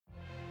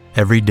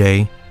Every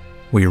day,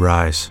 we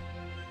rise,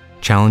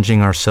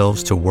 challenging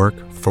ourselves to work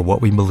for what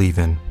we believe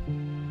in.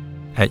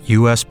 At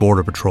U.S.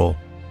 Border Patrol,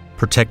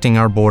 protecting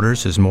our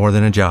borders is more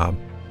than a job.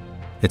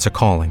 It's a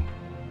calling.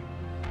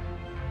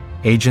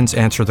 Agents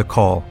answer the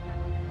call,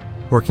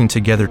 working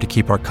together to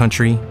keep our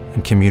country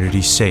and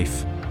communities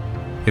safe.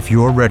 If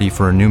you're ready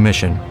for a new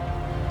mission,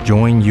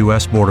 join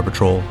U.S. Border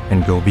Patrol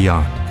and go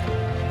beyond.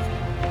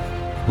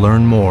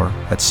 Learn more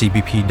at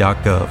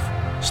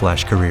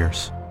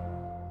cbp.gov/careers.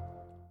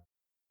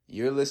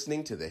 You're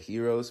listening to the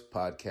Heroes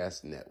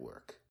Podcast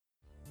Network.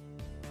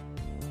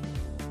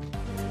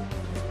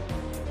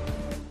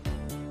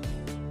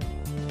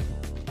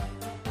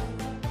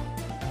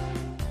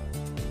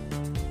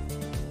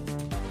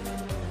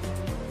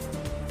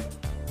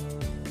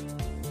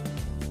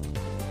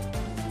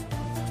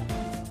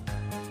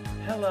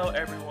 Hello,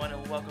 everyone,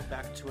 and welcome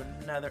back to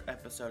another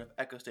episode of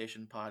Echo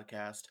Station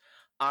Podcast.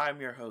 I'm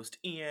your host,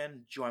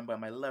 Ian, joined by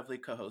my lovely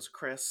co-host,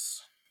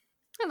 Chris.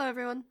 Hello,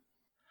 everyone.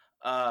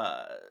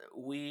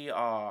 We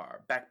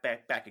are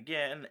back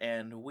again,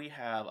 and we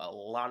have a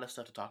lot of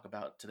stuff to talk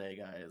about today,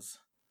 guys.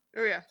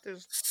 Oh yeah,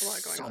 there's a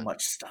lot going on. So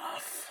much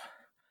stuff.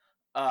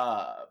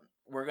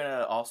 We're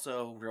gonna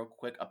also, real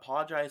quick,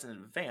 apologize in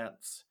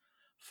advance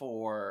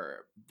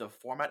for the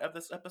format of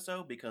this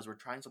episode because we're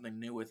trying something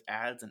new with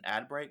ads and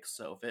ad breaks,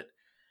 so if it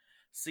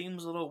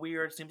seems a little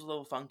weird, seems a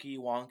little funky,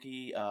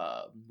 wonky,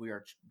 we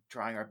are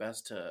trying our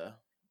best to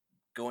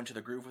go into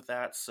the groove with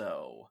that,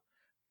 so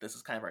this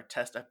is kind of our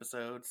test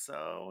episode,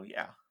 so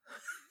yeah.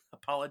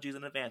 Apologies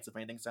in advance if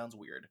anything sounds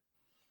weird.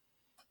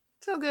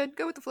 So good.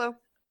 Go with the flow.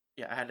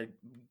 Yeah, I had to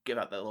give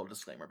out that little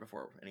disclaimer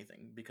before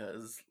anything,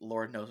 because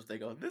Lord knows if they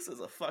go, this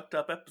is a fucked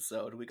up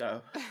episode, we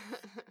gotta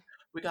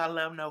let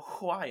them know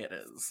why it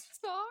is.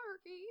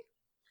 Sorry.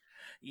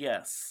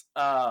 Yes.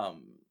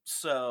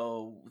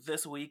 So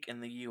this week in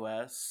the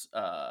US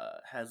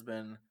has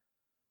been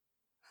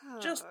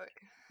just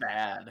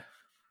bad.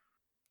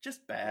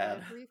 Just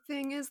bad.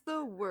 Everything is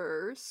the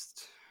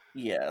worst.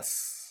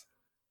 Yes.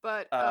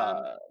 But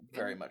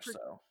very much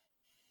so.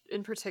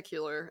 In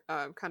particular,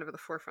 kind of at the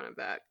forefront of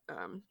that,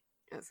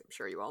 as I'm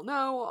sure you all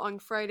know, on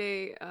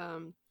Friday,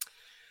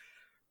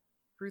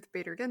 Ruth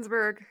Bader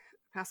Ginsburg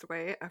passed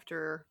away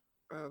after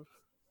a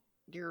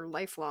near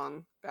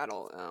lifelong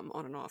battle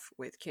on and off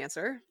with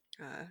cancer,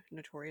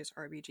 notorious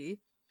RBG.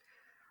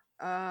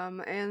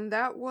 And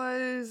that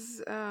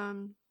was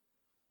kind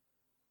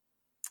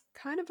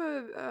of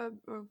a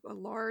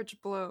large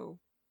blow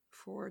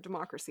for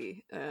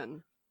democracy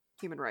and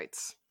human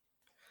rights.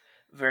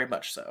 Very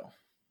much so.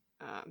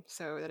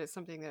 So that is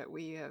something that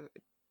we have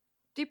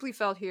deeply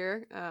felt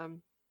here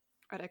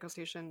at Echo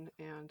Station,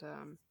 and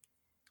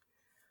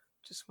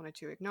just wanted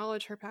to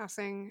acknowledge her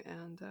passing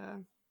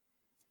and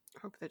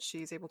hope that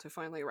she's able to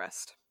finally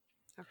rest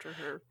after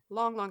her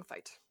long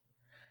fight.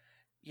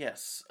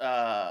 Yes.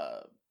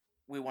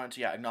 We wanted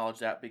to acknowledge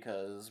that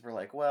because we're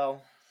like,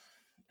 well,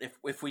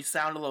 if we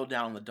sound a little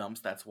down in the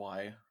dumps, that's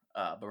why.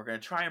 But we're going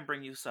to try and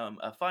bring you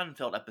a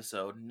fun-filled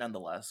episode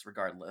nonetheless,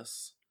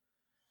 regardless.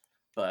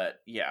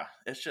 But yeah,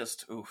 it's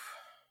just oof.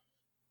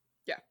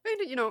 Yeah, and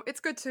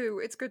it's good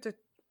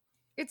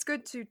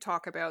to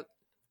talk about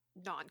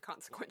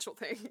non-consequential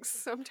things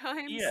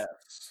sometimes.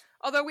 Yes.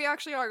 Although we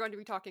actually are going to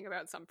be talking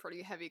about some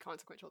pretty heavy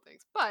consequential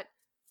things, but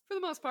for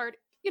the most part,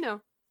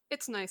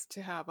 it's nice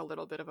to have a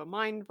little bit of a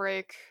mind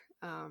break.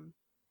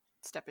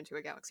 Step into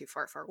a galaxy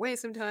far, far away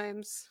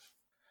sometimes.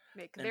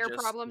 Make their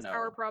problems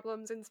our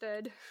problems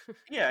instead.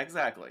 Yeah,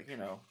 exactly.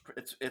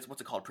 It's what's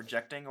it called,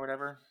 projecting or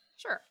whatever.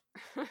 Sure.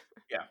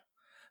 Yeah.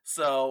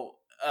 So,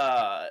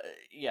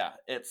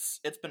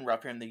 it's been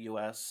rough here in the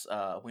U.S.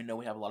 We know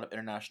we have a lot of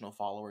international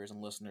followers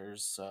and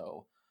listeners,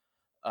 so,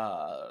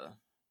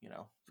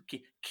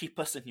 keep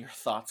us in your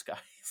thoughts,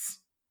 guys.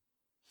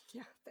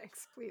 Yeah,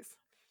 thanks, please.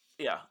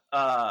 Yeah.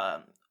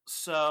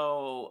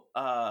 So,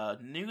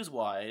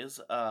 news-wise,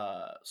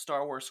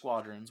 Star Wars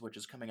Squadrons, which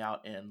is coming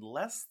out in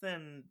less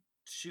than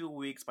 2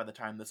 weeks by the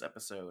time this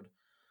episode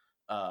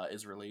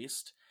is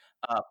released,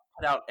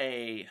 put out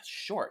a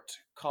short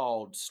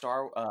called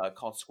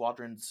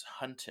Squadrons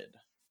Hunted,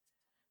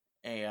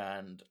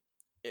 and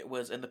it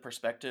was in the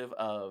perspective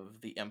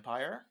of the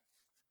Empire,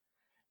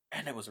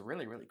 and it was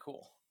really, really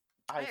cool.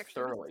 I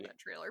thoroughly that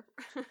trailer.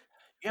 You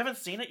haven't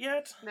seen it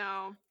yet?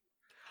 No.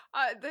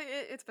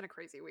 It's been a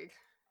crazy week.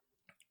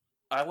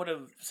 I would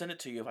have sent it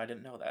to you if I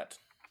didn't know that.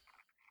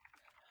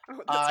 Oh,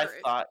 that's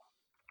right.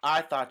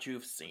 I thought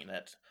you've seen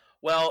it.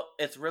 Well,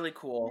 it's really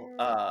cool.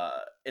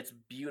 It's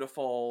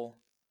beautiful.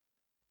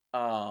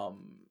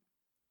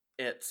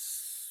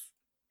 It's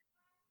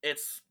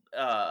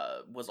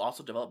was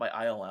also developed by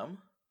ILM.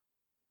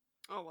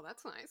 Oh, well,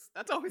 that's nice.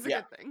 That's always a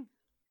good thing.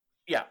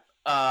 Yeah.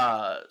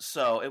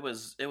 So it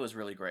was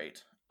really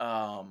great.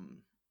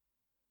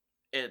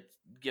 It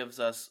gives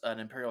us an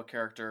Imperial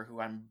character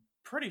who I'm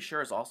pretty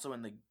sure is also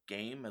in the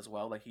game as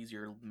well. Like, he's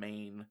your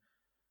main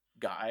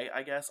guy,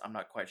 I guess. I'm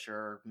not quite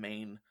sure.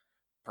 Main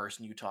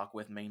person you talk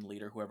with, main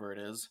leader, whoever it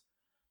is.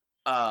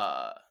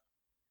 And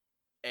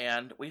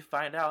we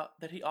find out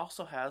that he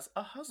also has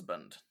a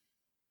husband.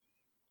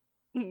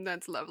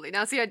 That's lovely.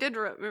 Now, see, I did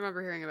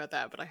remember hearing about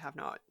that, but I have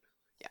not.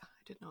 Yeah,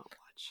 I did not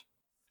watch.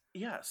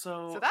 Yeah,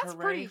 so that's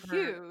hooray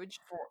pretty huge.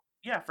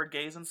 For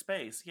gays in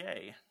space,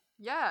 yay.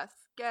 Yes,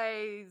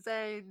 gays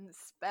in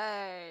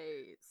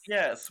space.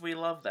 Yes, we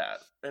love that.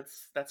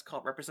 That's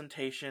called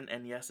representation,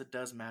 and yes, it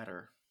does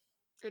matter.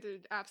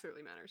 It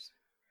absolutely matters.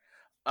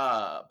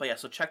 But yeah,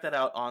 so check that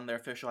out on their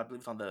official, I believe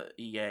it's on the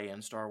EA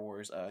and Star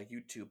Wars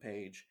YouTube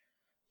page.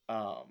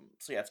 So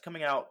yeah, it's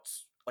coming out,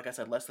 like I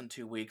said, less than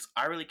 2 weeks.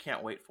 I really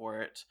can't wait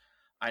for it.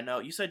 I know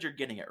you said you're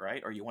getting it,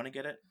 right? Or you want to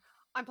get it?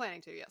 I'm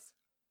planning to, yes.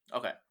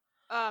 Okay.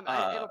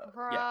 It'll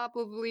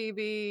probably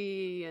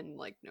be in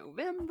like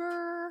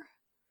November,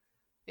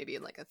 maybe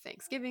in like a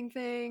Thanksgiving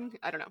thing.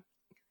 I don't know,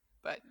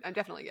 but I'm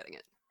definitely getting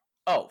it.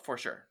 Oh, for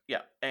sure.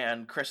 Yeah,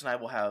 and Chris and I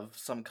will have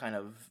some kind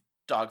of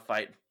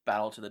dogfight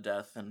battle to the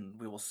death, and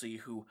we will see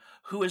who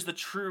is the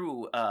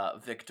true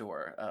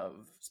victor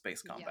of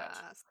space combat.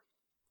 Yes.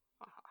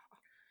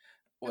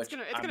 Which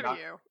it's gonna be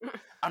you.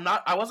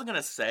 I wasn't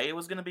gonna say it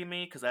was gonna be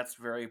me because that's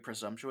very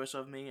presumptuous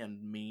of me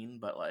and mean,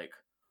 but like,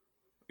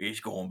 it's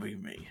gonna be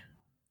me.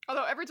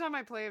 Although every time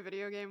I play a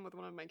video game with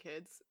one of my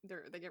kids,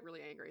 they get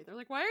really angry. They're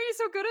like, "Why are you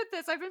so good at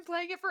this? I've been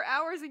playing it for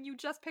hours and you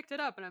just picked it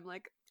up." And I'm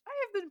like, "I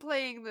have been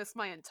playing this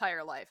my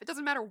entire life. It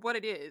doesn't matter what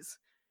it is.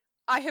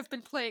 I have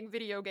been playing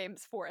video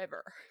games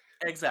forever."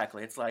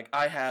 Exactly. It's like,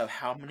 I have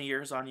how many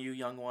years on you,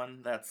 young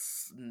one?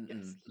 That's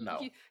yes.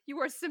 No. You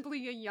are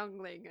simply a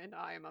youngling and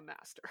I am a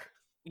master.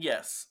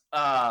 Yes.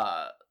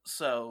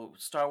 So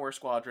Star Wars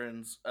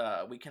Squadrons,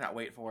 we cannot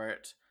wait for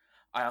it.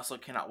 I also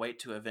cannot wait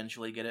to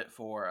eventually get it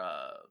for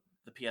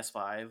the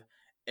PS5,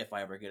 if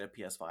I ever get a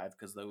PS5,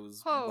 because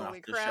those went off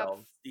the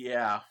shelves.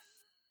 Yeah.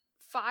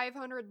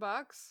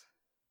 $500?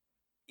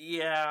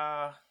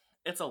 Yeah,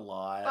 it's a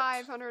lot.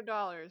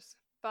 $500.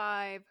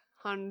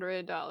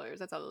 $500.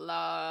 That's a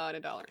lot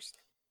of dollars.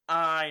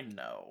 I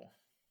know.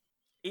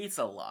 It's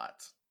a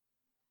lot.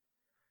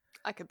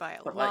 I could buy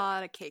a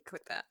lot of cake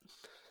with that.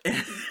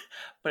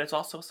 But it's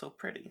also so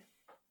pretty.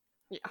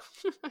 Yeah.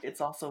 It's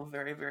also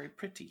very, very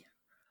pretty.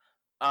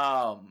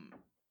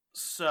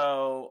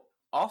 So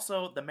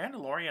also The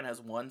Mandalorian has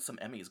won some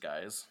Emmys,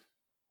 guys.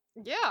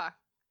 Yeah.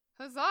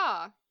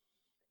 Huzzah.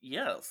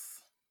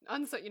 Yes.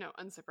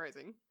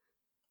 Unsurprising.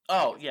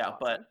 Oh, yeah, awesome.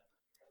 But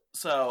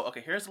so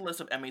okay, here's the list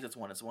of Emmys it's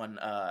won. It's won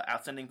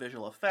Outstanding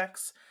Visual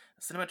Effects,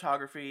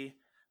 Cinematography,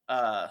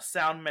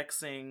 Sound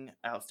Mixing,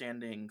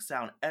 Outstanding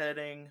Sound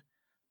Editing,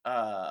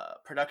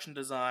 Production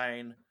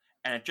Design,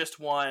 and it just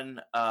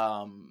won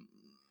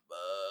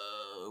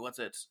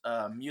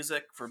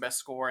music for best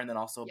score, and then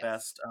also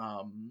best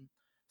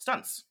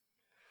stunts.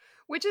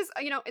 Which is,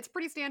 it's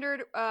pretty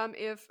standard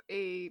if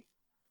a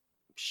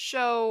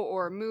show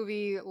or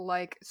movie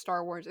like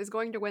Star Wars is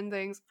going to win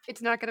things.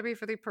 It's not going to be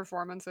for the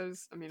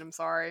performances. I mean, I'm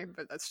sorry,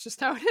 but that's just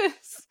how it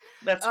is.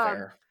 That's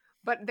fair.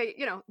 But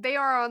they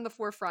are on the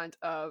forefront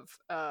of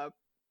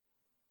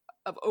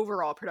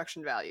overall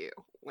production value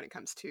when it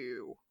comes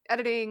to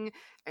editing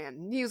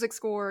and music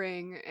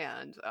scoring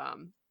and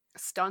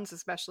stunts,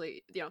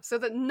 especially. So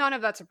that none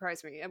of that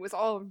surprised me. It was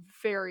all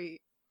very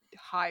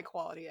high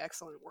quality,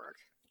 excellent work,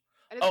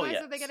 and it's nice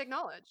that they get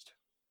acknowledged.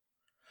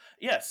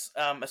 Yes,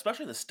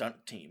 especially the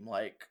stunt team.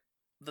 Like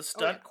the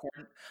stunt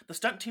the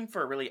stunt team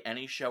for really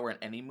any show or in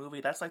any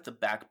movie. That's like the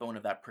backbone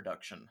of that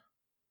production.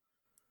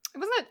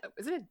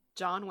 Isn't it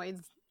John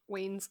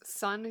Wayne's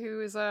son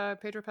who is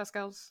Pedro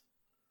Pascal's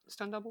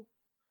stunt double?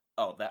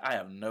 Oh, that I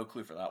have no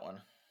clue for that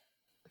one.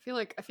 I feel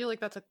like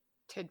that's a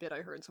tidbit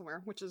I heard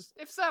somewhere, which is,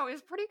 if so,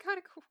 is pretty kind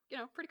of cool.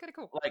 Pretty kind of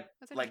cool.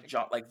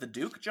 Like the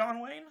Duke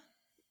John Wayne.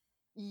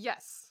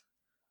 Yes.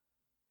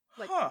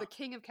 Like the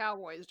King of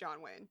Cowboys,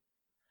 John Wayne.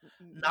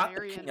 Not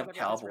the King of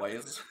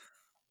Cowboys.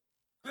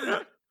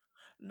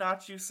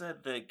 Not you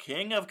said the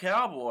King of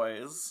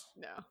Cowboys.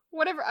 No,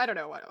 whatever. I don't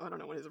know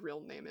what his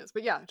real name is,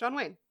 but yeah, John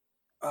Wayne.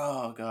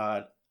 Oh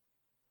God,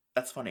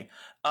 that's funny.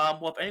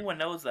 Well, if anyone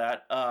knows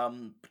that,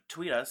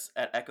 tweet us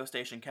at Echo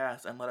Station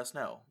Cast and let us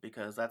know,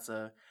 because that's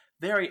a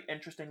very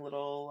interesting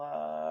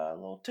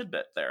little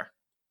tidbit there.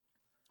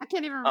 I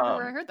can't even remember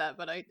where I heard that,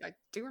 but I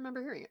do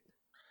remember hearing it.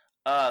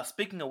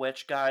 Speaking of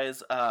which,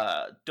 guys,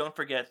 don't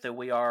forget that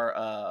we are,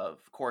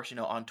 of course,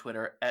 on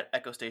Twitter at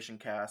Echo Station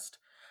Cast.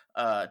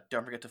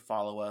 Don't forget to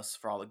follow us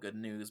for all the good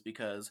news,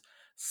 because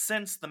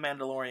since the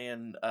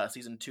Mandalorian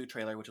Season 2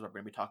 trailer, which is what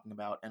we're going to be talking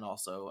about, and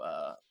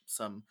also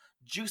some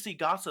juicy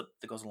gossip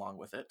that goes along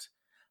with it,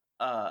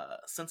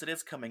 since it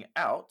is coming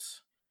out,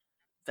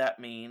 that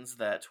means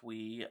that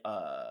we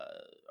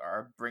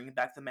are bringing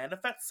back the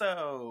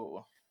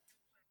Mandafetso.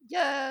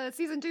 Yeah,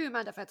 Season 2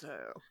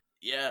 Mandafetso.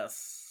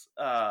 Yes.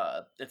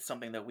 It's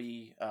something that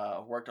we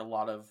worked a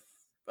lot of,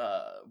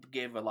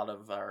 gave a lot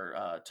of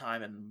our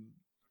time and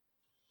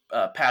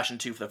passion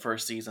to for the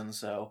first season,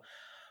 so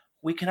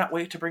we cannot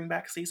wait to bring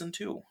back Season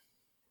 2.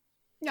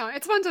 Yeah,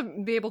 it's fun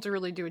to be able to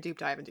really do a deep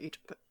dive into each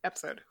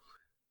episode.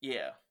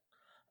 Yeah.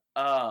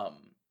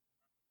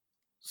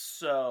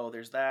 So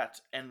there's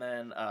that, and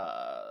then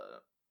I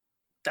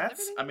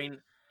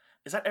mean,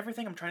 is that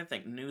everything? I'm trying to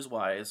think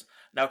news-wise.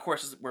 Now, of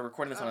course, we're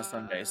recording this on a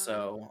Sunday,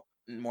 so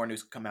more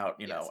news come out,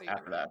 you Yeah, know, so you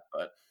after never know. that.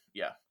 But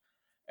yeah,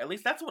 at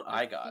least that's what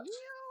I got.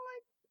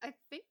 I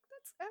think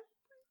that's everything.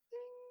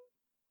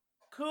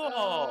 Cool.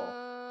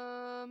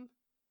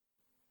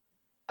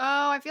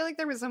 Oh, I feel like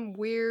there was some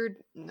weird.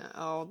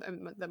 No,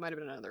 that might have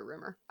been another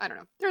rumor. I don't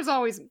know. There's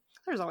always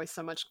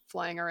so much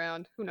flying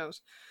around. Who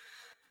knows?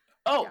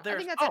 Oh, Yeah, I there's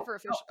think that's it for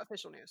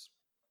official news.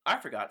 I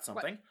forgot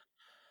something.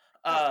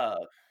 What?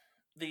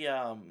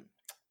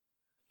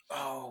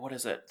 What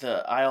is it?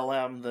 The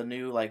ILM, the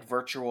new like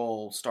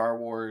virtual Star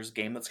Wars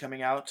game that's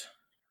coming out.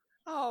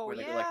 Oh Where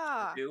they go,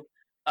 yeah! do.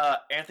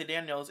 Anthony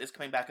Daniels is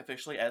coming back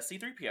officially as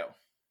C-3PO.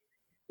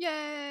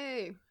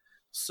 Yay!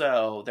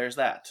 So there's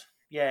that.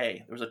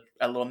 Yay! There was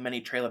a little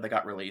mini trailer that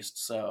got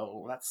released,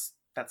 so that's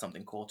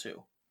something cool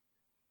too.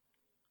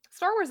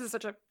 Star Wars is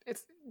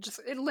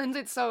it lends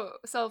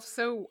itself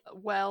so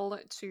well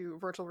to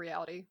virtual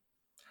reality.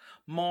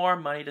 More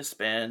money to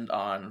spend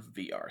on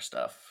VR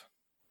stuff.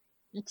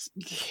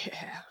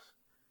 Yeah.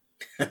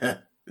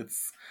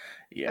 It's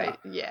yeah.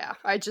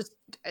 I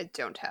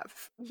don't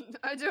have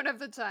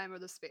the time or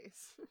the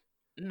space.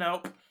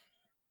 Nope.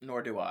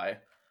 Nor do I.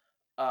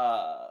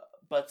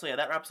 But so yeah,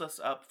 that wraps us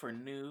up for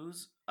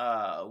news.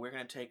 We're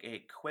gonna take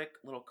a quick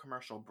little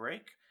commercial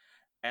break,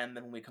 and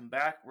then when we come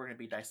back, we're gonna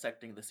be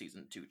dissecting the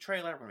season 2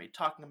 trailer. We're gonna be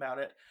talking about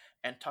it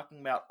and talking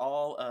about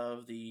all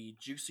of the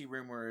juicy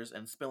rumors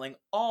and spilling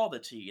all the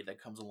tea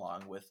that comes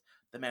along with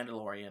The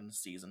Mandalorian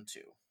season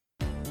 2.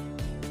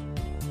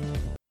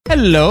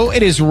 Hello,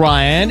 it is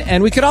Ryan,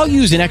 and we could all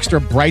use an extra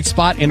bright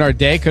spot in our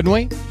day, couldn't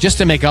we? Just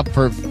to make up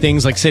for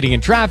things like sitting in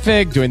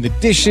traffic, doing the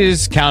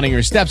dishes, counting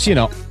your steps, you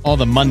know, all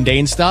the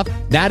mundane stuff.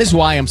 That is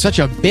why I'm such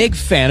a big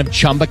fan of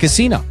Chumba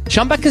Casino.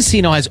 Chumba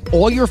Casino has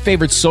all your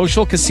favorite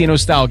social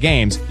casino-style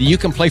games that you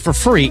can play for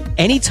free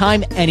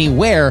anytime,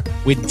 anywhere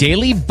with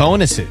daily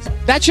bonuses.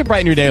 That should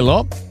brighten your day a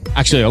little.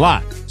 Actually, a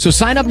lot. So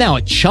sign up now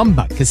at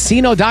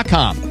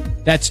ChumbaCasino.com.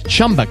 That's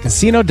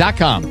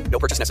ChumbaCasino.com. No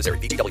purchase necessary.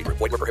 VGW Group.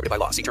 Void where prohibited by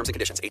law. See terms and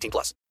conditions.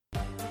 18+.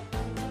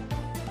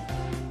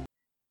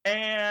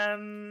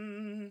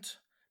 And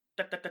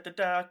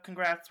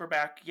congrats, we're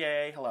back.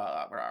 Yay. Hello.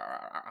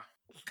 I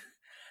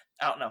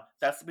don't know.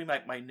 That's gonna be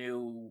my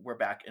new "We're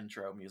Back"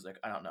 intro music.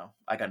 I don't know.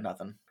 I got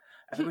nothing.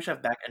 I think we should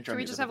have back intro. Can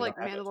we music just have like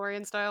don't have it.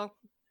 Mandalorian style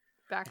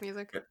back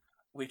music?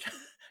 We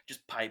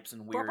just pipes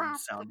and weird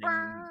sounding.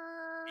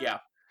 Yeah.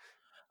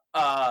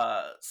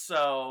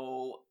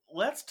 So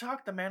let's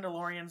talk the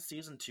Mandalorian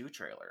season 2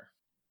 trailer.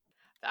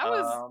 That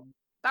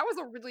was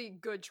a really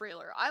good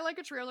trailer. I like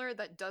a trailer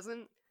that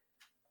doesn't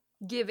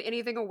give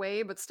anything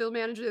away, but still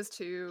manages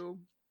to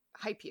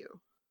hype you.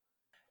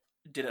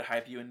 Did it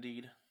hype you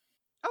indeed?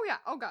 Oh yeah.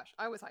 Oh gosh,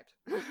 I was hyped.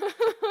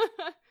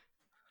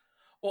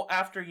 Well,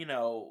 after, you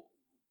know,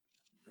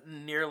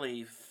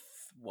 nearly,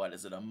 what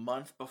is it, a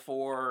month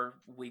before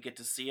we get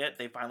to see it,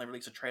 they finally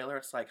release a trailer.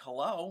 It's like,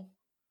 hello?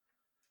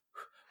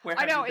 Where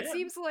have I know, you it been?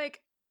 seems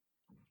like...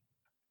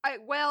 at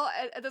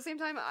the same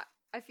time,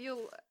 I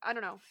feel... I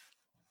don't know.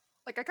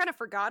 Like, I kind of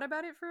forgot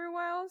about it for a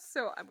while,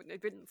 so I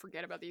didn't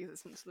forget about the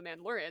existence of The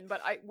Mandalorian,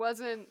 but I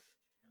wasn't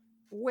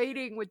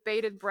waiting with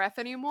bated breath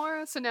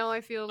anymore, so now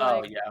I feel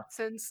like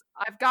since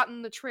I've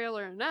gotten the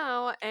trailer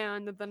now,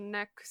 and the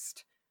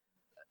next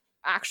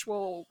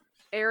actual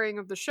airing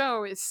of the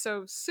show is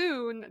so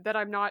soon that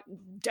I'm not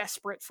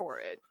desperate for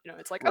it. You know,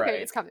 it's like,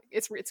 okay, it's coming.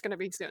 It's going to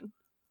be soon.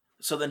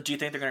 So then, do you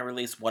think they're going to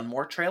release one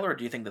more trailer, or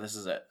do you think that this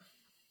is it?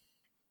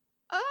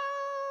 I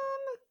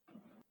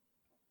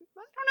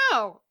don't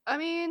know. I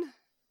mean,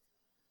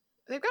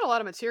 they've got a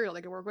lot of material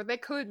they could work with. They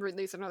could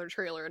release another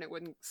trailer, and it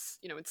wouldn't,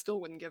 you know, it still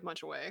wouldn't give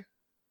much away.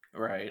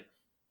 Right.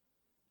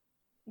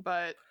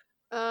 But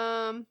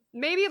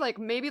maybe like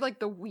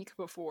the week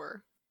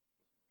before.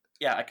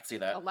 Yeah, I could see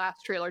that. A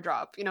last trailer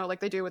drop, you know, like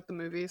they do with the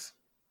movies.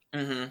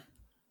 Mm-hmm.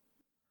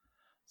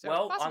 So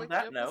well, possibly, on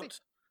that you know, note,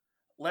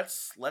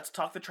 let's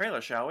talk the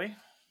trailer, shall we?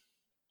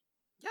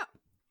 Yeah.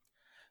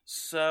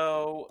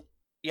 So,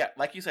 yeah,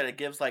 like you said, it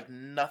gives like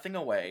nothing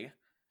away.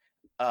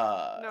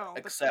 No,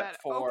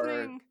 except for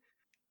opening...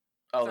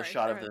 the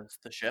shot of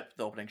the ship,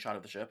 the opening shot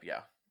of the ship,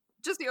 yeah.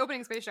 Just the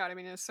opening space shot. I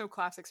mean, it's so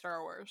classic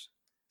Star Wars.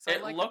 So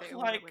it looked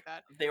like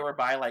they were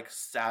by like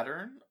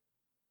Saturn.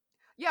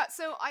 Yeah,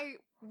 so I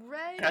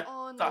read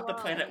online... thought the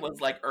planet was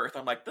like Earth.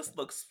 I'm like, this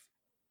looks...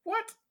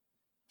 What?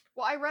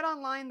 Well, I read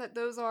online that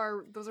those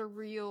are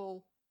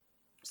real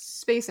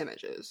space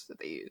images that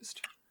they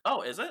used.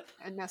 Oh, is it?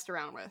 And messed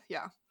around with,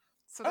 yeah.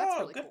 So that's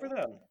really good cool. for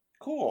them.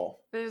 Cool.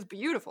 It is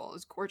beautiful.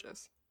 It's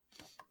gorgeous.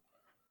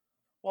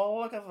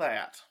 Well, look at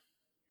that.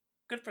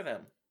 Good for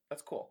them.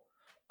 That's cool.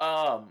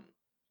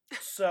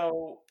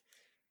 So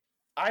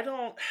I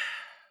don't...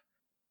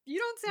 You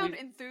don't sound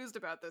enthused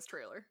about this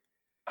trailer.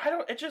 I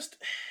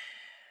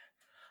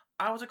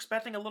was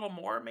expecting a little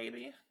more,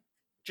 maybe.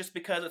 Just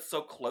because it's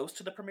so close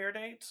to the premiere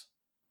date.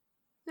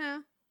 Yeah.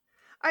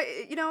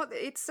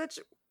 It's such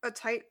a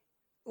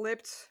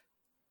tight-lipped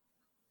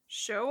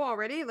show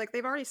already. Like,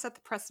 they've already set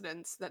the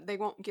precedence that they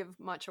won't give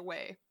much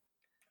away.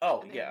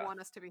 Oh, and they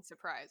want us to be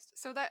surprised.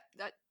 So that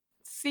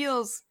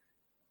feels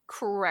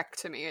correct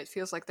to me. It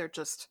feels like they're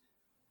just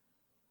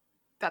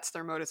that's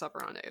their modus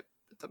operandi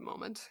at the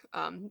moment.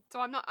 So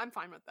I'm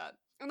fine with that.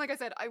 And like I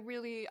said,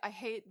 I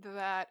hate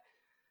that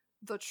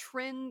the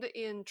trend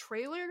in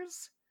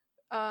trailers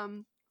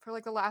for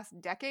like the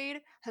last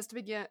decade has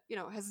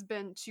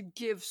been to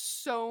give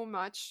so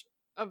much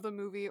of the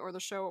movie or the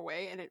show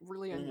away, and it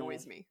really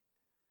annoys me.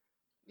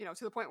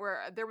 To the point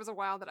where there was a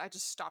while that I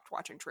just stopped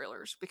watching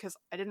trailers because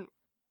I didn't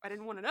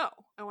want to know.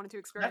 I wanted to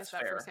experience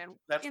that firsthand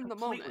in the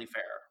moment. That's completely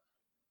fair.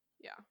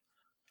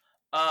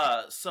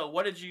 Yeah. So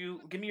what did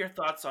you give me your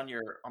thoughts on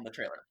the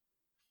trailer?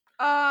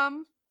 I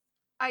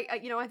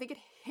think it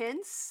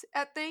hints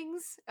at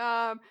things.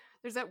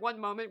 There's that one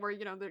moment where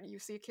you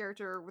see a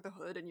character with a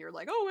hood and you're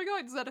like, oh my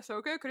god, is that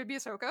Ahsoka? Could it be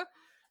Ahsoka?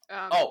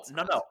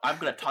 No, I'm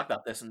gonna talk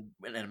about this in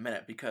a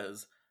minute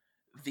because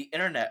the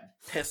internet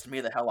pissed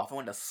me the hell off. I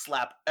wanted to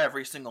slap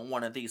every single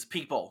one of these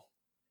people.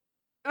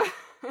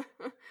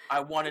 I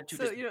wanted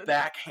to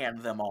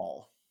backhand them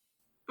all.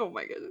 Oh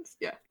my goodness!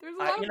 Yeah, there's a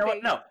lot. You know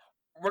what? No,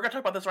 we're gonna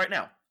talk about this right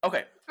now.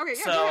 Okay. Okay.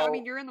 Yeah. So, I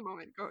mean, you're in the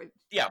moment. Go ahead.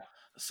 Yeah.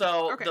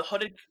 So the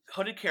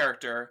hooded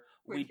character,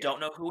 we don't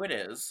know who it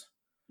is.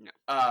 No.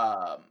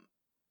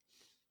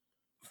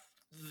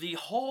 The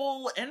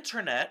whole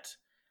internet,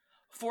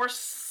 for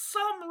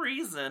some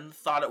reason,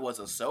 thought it was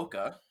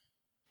Ahsoka.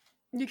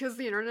 Because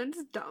the internet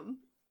is dumb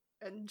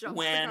and jumps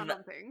the gun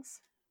on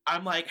things.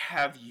 I'm like,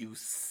 have you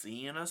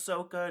seen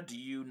Ahsoka? Do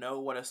you know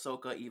what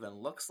Ahsoka even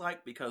looks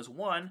like? Because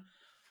one,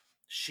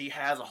 she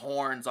has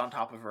horns on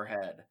top of her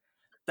head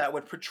that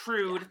would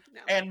protrude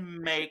and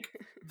make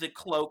the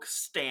cloak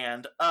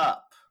stand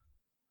up.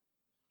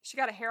 She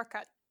got a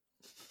haircut.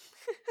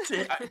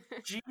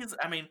 Jeez,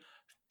 I mean,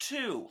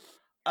 2,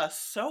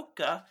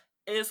 Ahsoka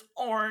is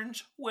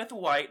orange with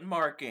white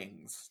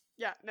markings.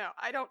 Yeah, no,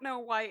 I don't know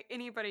why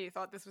anybody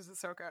thought this was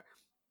Ahsoka,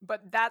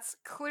 but that's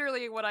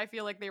clearly what I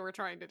feel like they were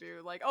trying to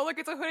do. Like, oh look,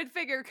 it's a hooded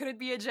figure. Could it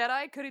be a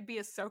Jedi? Could it be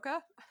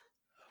Ahsoka?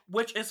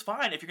 Which is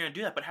fine if you're going to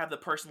do that, but have the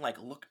person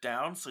like look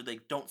down so they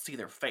don't see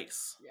their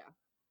face. Yeah.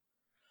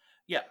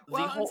 Yeah,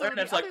 well, the whole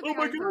internet's like, oh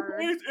my god,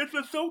 it's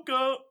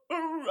Ahsoka.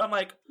 I'm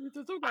like, it's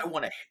Ahsoka. I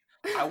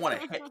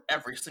want to hit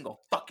every single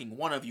fucking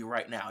one of you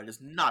right now. It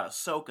is not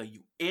Ahsoka,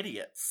 you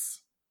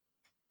idiots.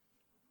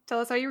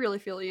 Tell us how you really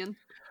feel, Ian.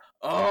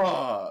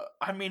 I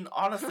mean,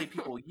 honestly,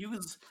 people,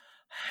 use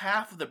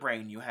half the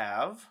brain you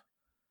have.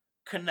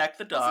 Connect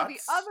the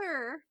dots.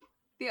 Also,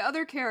 the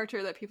other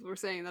character that people were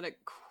saying that it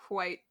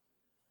quite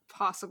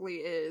possibly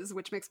is,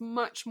 which makes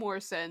much more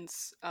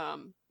sense,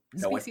 no,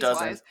 it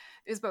doesn't.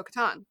 is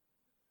Bo-Katan.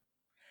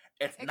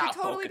 It not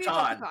could totally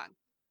Bo-Katan. Be Bo-Katan.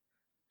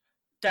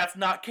 That's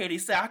not Katie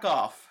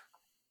Sackhoff.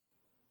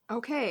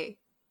 Okay.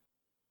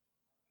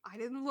 I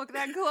didn't look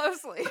that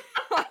closely.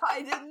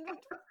 I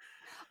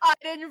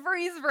didn't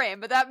freeze frame,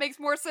 but that makes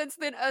more sense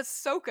than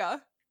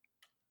Ahsoka.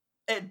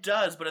 It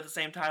does, but at the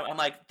same time, I'm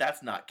like,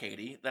 that's not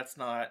Katie. That's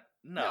not.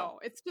 No,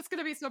 it's just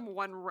gonna be some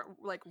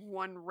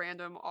one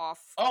random off.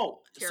 Oh,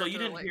 so you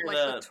didn't hear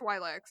the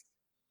Twi'leks.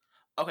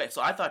 Okay,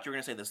 so I thought you were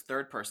gonna say this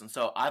third person.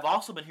 So I've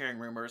also been hearing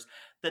rumors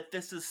that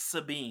this is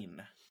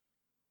Sabine.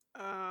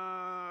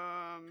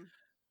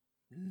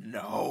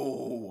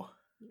 No.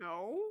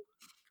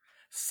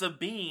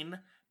 Sabine,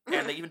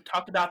 and they even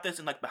talked about this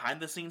in like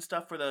behind the scenes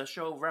stuff for the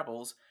show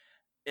Rebels,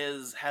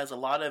 has a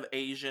lot of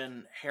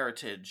Asian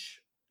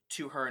heritage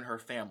to her and her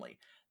family.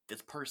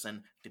 This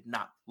person did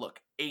not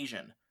look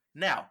Asian.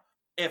 Now,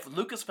 if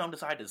Lucasfilm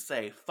decided to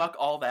say fuck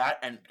all that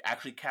and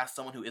actually cast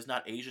someone who is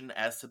not Asian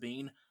as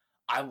Sabine,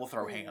 I will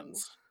throw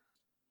hands.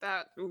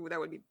 That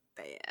would be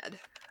bad.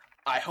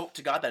 I hope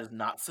to God that is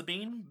not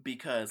Sabine,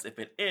 because if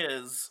it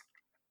is,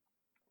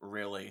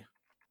 really.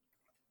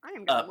 I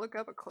am going to look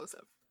up a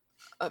close-up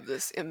of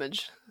this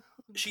image.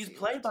 She's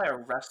played by a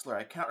wrestler.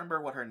 I can't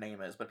remember what her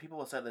name is, but people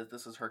have said that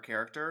this is her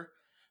character,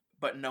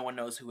 but no one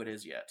knows who it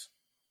is yet.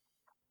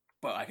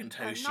 But I can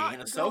tell you she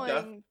ain't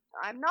Ahsoka.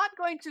 I'm not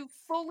going to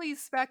fully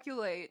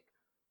speculate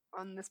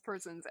on this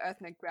person's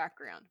ethnic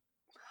background.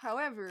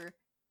 However,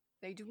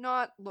 they do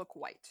not look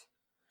white.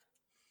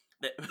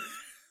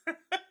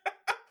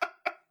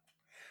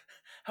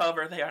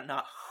 However, they are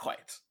not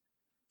white.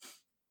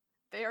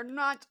 They are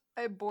not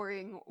a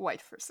boring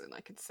white person.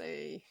 I could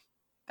say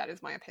that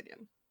is my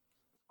opinion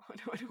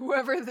on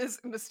whoever this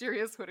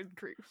mysterious hooded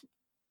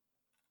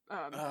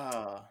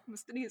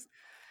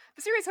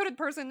mysterious hooded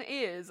person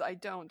is. I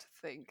don't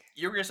think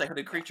you were gonna say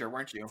hooded creature,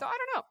 weren't you? So I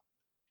don't know.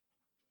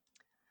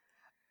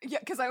 Yeah,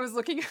 because I was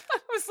looking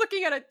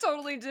at a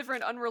totally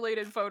different,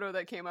 unrelated photo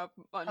that came up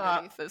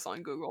underneath this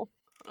on Google,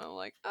 and I'm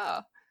like,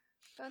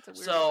 that's a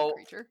weird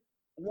creature.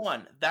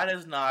 One, that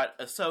is not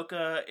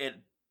Ahsoka.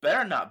 It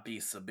better not be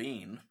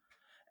Sabine,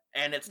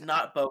 and it's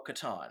not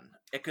Bo-Katan.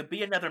 It could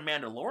be another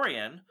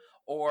Mandalorian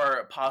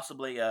or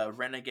possibly a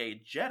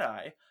renegade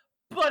Jedi,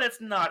 but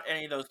it's not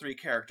any of those 3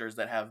 characters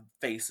that have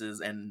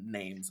faces and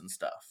names and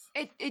stuff.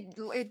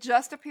 It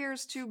just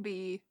appears to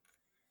be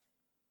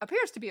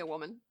a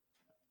woman.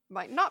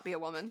 Might not be a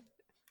woman.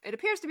 It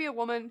appears to be a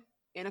woman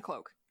in a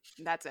cloak.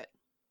 That's it.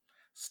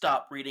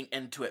 Stop reading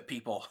into it,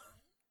 people.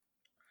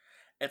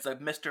 It's a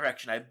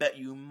misdirection. I bet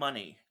you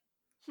money.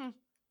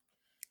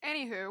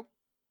 Anywho.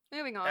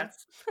 Moving on.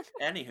 That's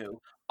anywho.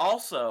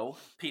 Also,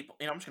 people,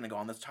 I'm just gonna go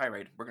on this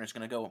tirade. We're just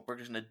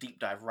gonna deep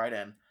dive right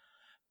in.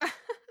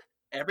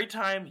 Every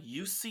time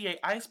you see a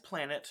ice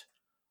planet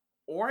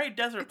or a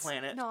desert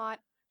planet,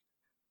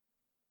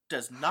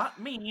 does not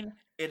mean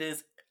it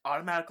is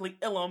automatically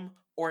Ilum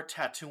or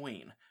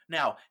Tatooine.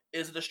 Now,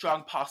 is it a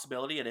strong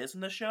possibility it is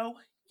in the show?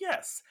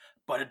 Yes,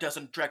 but it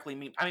doesn't directly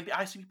mean. I mean,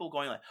 I see people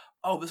going like,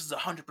 "Oh, this is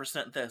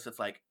 100% this." It's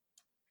like,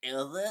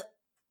 is it?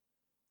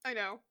 I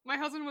know. My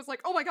husband was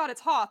like, "Oh my god,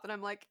 it's Hoth," and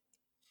I'm like,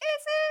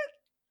 "Is it?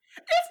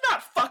 It's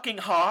not fucking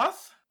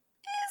Hoth.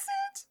 Is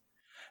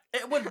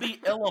it? It would be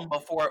Ilum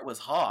before it was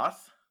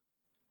Hoth."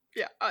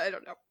 Yeah, I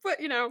don't know, but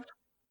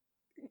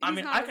I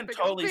mean, I can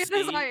totally see.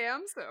 As I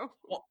am, so.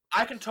 Well,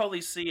 I can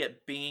totally see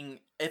it being.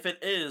 If it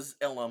is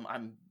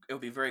Ilum, it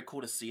would be very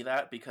cool to see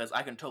that, because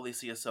I can totally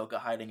see Ahsoka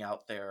hiding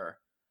out there.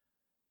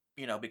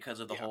 Because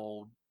of the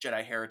whole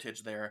Jedi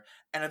heritage there,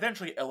 and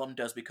eventually Ilum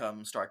does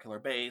become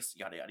Starkiller Base,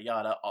 yada yada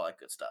yada, all that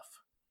good stuff.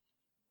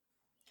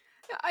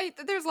 Yeah,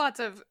 there's lots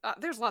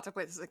of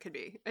places it could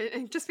be,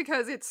 and just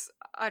because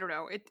I don't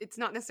know, it's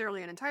not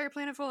necessarily an entire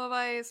planet full of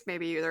ice.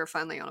 Maybe they're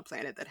finally on a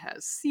planet that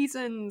has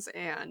seasons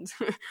and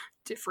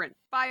different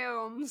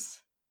biomes.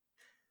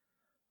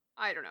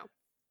 I don't know.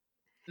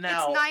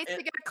 Now, it's nice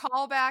to get a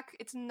callback.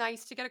 It's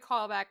nice to get a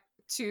callback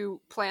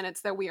to planets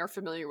that we are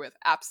familiar with,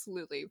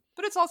 absolutely.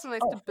 But it's also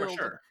nice to build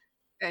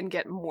and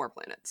get more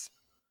planets.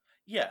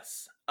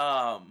 Yes.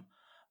 I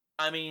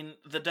mean,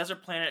 the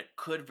desert planet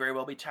could very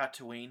well be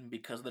Tatooine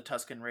because of the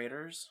Tusken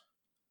Raiders.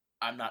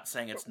 I'm not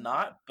saying it's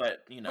not,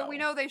 but But we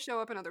know they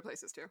show up in other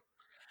places too.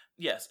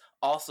 Yes.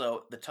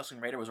 Also, the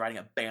Tusken Raider was riding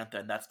a bantha,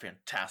 and that's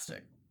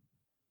fantastic.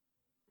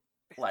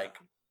 Like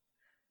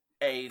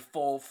a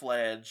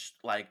full-fledged,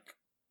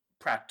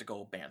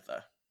 practical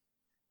bantha.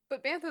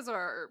 But banthas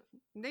are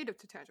native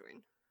to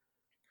Tatooine.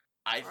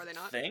 Are they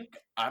not?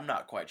 I'm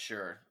not quite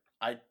sure.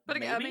 But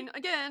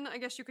again, I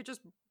guess you could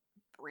just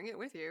bring it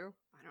with you.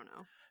 I don't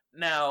know.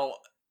 Now,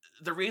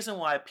 the reason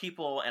why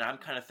people, and I'm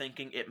kind of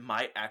thinking it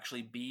might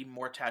actually be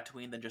more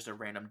Tatooine than just a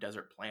random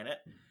desert planet,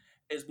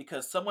 is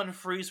because someone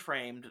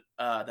freeze-framed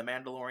the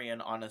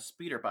Mandalorian on a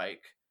speeder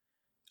bike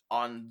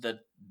on the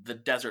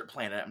desert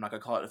planet. I'm not going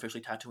to call it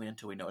officially Tatooine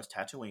until we know it's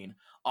Tatooine,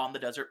 on the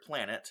desert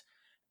planet.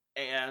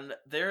 And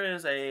there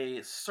is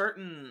a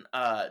certain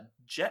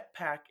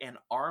jetpack and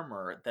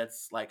armor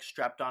that's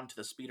strapped onto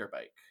the speeder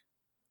bike.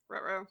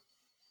 Ruh-roh.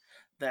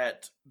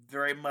 That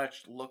very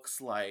much looks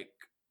like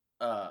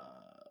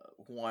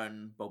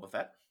one Boba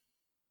Fett.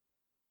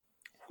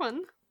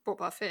 One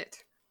Boba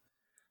Fett.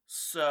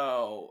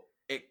 So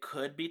it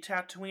could be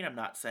Tatooine. I'm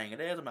not saying it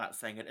is. I'm not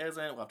saying it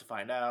isn't. We'll have to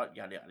find out.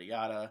 Yada yada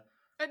yada.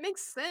 It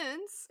makes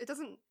sense. It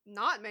doesn't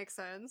not make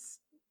sense.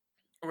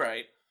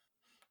 Right.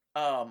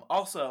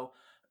 Also,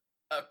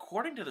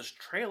 according to this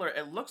trailer,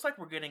 it looks like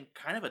we're getting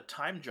kind of a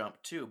time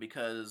jump too,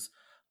 because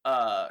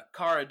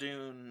Cara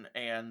Dune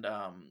and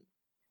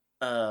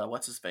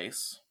what's his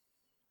face?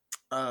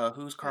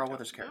 Who's Carl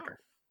Weathers' character?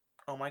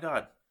 Oh my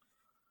god.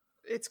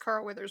 It's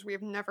Carl Weathers. We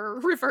have never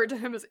referred to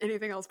him as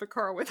anything else but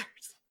Carl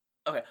Weathers.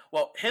 Okay,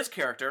 well, his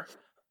character,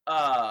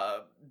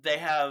 they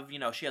have,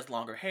 she has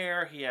longer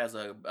hair, he has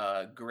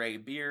a gray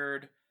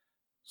beard,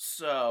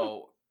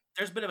 so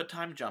there's a bit of a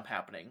time jump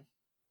happening,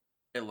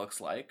 it looks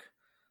like.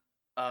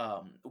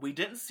 We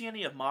didn't see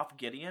any of Moff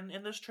Gideon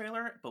in this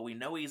trailer, but we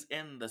know he's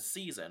in the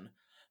season,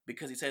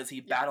 because he says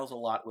he battles a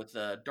lot with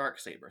the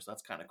Darksaber, so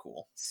that's kind of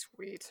cool.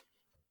 Sweet.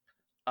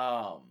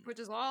 Which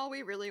is all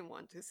we really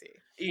want to see.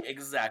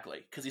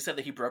 Exactly, because he said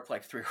that he broke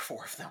 3 or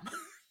 4 of them.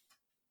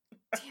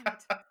 Damn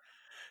it.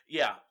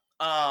 Yeah.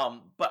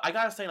 But I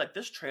gotta say,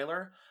 this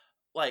trailer,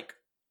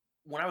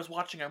 when I was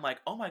watching, I'm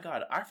like, oh my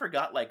god, I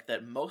forgot,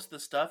 that most of the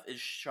stuff is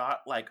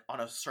shot, on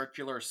a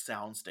circular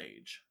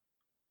soundstage.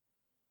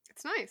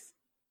 It's nice.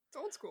 It's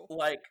old school.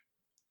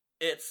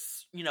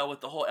 It's,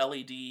 with the whole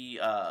LED,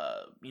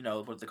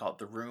 what do they call it?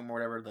 The room or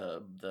whatever,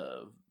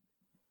 the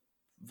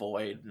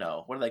void?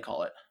 No, what do they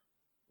call it?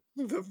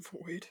 The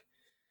void.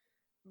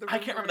 I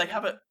can't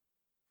remember.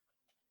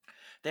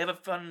 They have a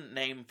fun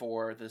name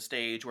for the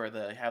stage where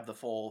they have the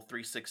full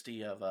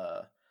 360 of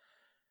the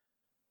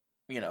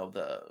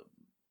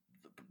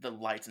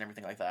lights and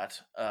everything like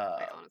that.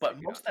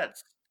 But most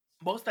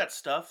of that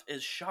stuff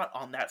is shot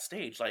on that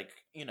stage.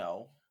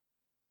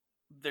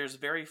 There's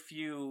very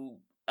few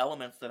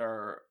elements that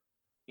are,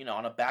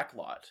 on a back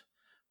lot.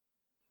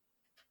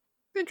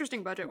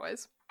 Interesting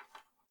budget-wise.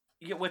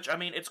 Yeah, which, I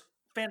mean, it's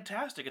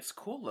fantastic. It's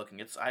cool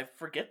looking. I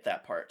forget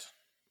that part.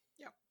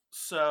 Yep.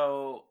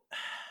 So,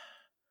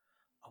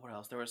 what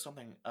else? There was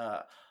something.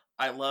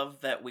 I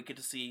love that we get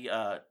to see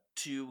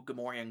 2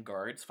 Gamorrean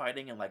guards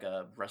fighting in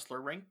a wrestler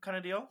rink kind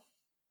of deal.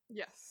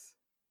 Yes,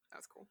 that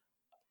was cool.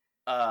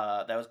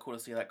 That was cool to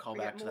see that call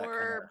back to that kind of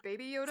more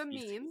Baby Yoda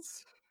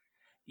memes.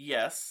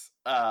 Yes.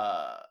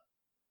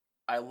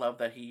 I love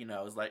that he,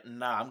 is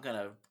nah, I'm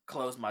gonna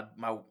close my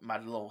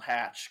little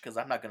hatch because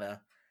I'm not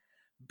gonna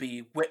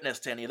be witness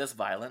to any of this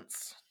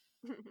violence.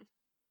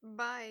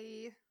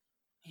 Bye.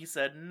 He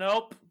said,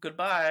 nope,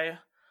 goodbye.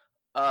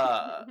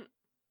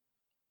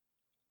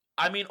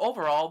 I mean,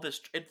 overall, the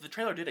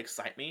trailer did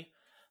excite me,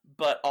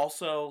 but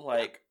also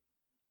like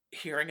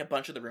hearing a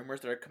bunch of the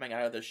rumors that are coming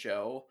out of the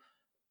show,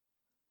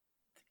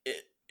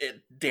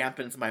 it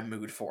dampens my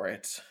mood for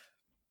it.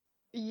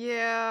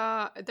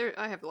 Yeah,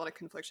 I have a lot of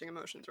conflicting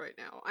emotions right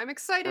now. I'm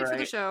excited for the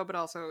Right. show, but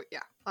also,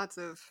 yeah, lots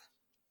of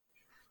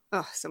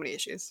so many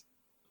issues.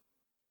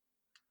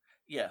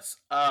 Yes.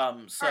 So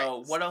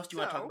Alright, what else do you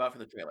want to talk so- about for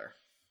the trailer?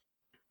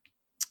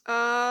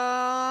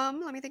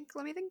 Let me think.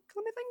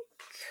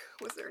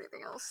 Was there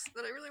anything else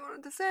that I really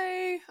wanted to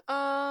say?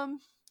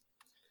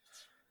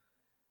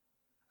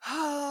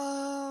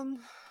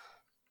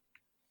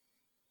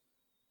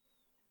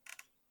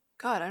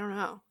 God, I don't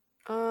know.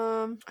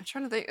 I'm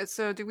trying to think.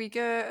 So, did we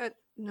get?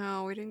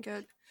 No, we didn't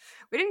get.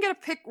 We didn't get a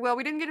pick. Well,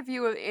 we didn't get a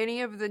view of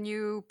any of the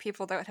new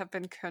people that have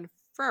been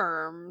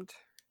confirmed.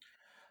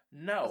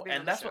 No, being on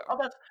and the that's what. show.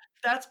 Oh,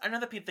 that's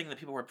another thing that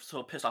people were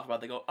so pissed off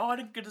about. They go, "Oh, I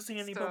didn't get to see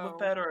any Boba So-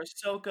 Fett or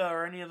Ahsoka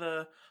or any of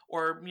the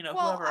or Well,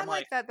 whoever." I I'm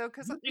like that though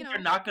because you think they're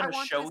not going I to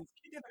want show? this-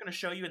 You think they're going to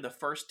show you in the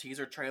first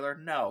teaser trailer?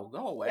 No,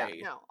 go away.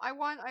 Yeah, no. I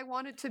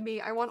want it to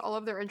be. I want all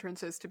of their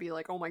entrances to be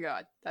like, oh my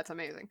god, that's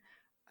amazing.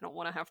 I don't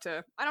want to have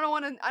to. I don't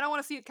want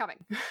to see it coming.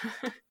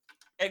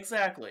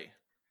 Exactly.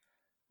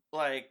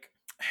 Like,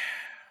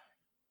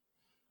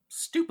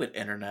 stupid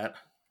internet.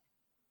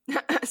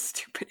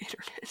 Stupid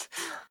internet.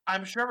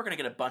 I'm sure we're going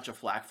to get a bunch of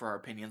flack for our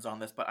opinions on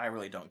this, but I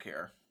really don't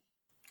care.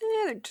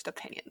 They're just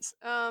opinions.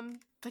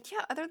 But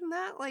yeah, other than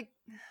that, like,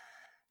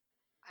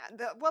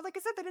 like I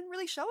said, they didn't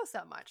really show us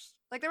that much.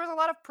 Like, there was a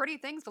lot of pretty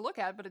things to look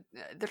at, but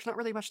there's not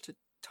really much to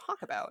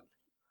talk about.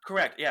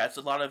 Correct. Yeah, it's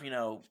a lot of,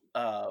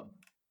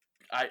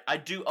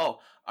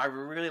 I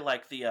really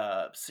like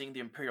the seeing the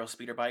Imperial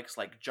speeder bikes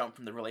like jump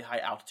from the really high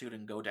altitude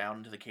and go down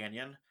into the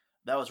canyon.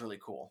 That was really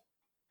cool.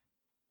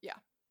 Yeah.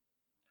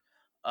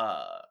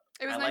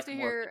 It was I nice like to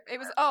more hear. It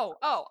was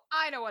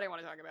I know what I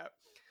want to talk about.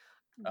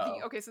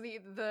 Uh-oh. Okay, so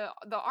the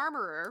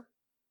armorer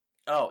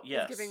Oh,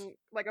 yes. is giving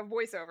like a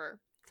voiceover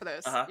for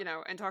this, Uh-huh.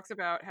 and talks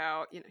about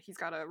how he's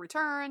got to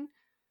return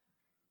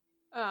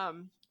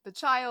the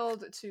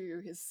child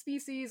to his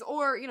species,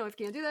 or if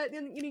he can't do that,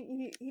 then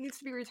he needs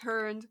to be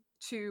returned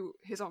to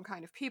his own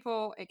kind of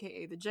people,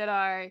 aka the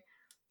Jedi,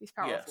 these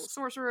powerful Yes.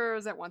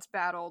 sorcerers that once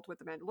battled with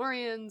the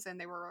Mandalorians, and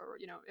they were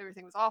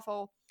everything was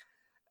awful.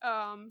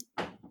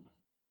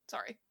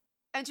 Sorry,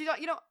 and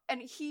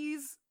and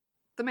he's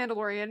the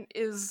Mandalorian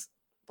is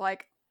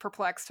like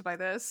perplexed by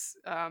this.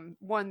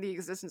 One, the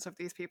existence of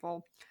these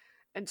people,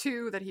 and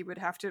two, that he would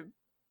have to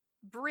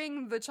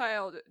bring the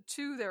child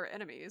to their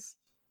enemies,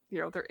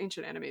 their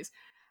ancient enemies.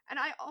 And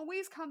I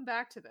always come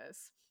back to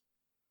this,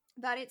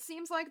 that it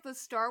seems like the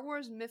Star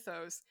Wars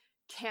mythos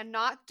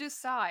cannot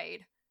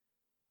decide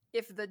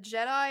if the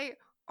Jedi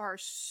are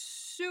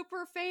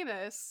super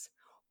famous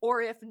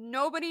or if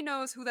nobody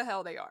knows who the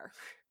hell they are.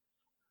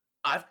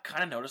 I've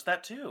kind of noticed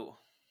that too.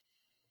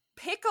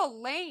 Pick a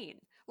lane.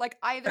 Like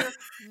either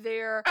they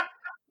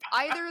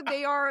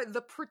are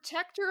the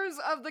protectors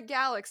of the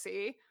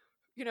galaxy,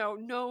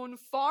 known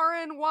far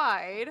and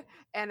wide,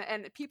 and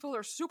people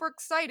are super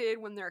excited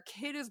when their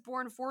kid is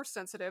born force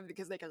sensitive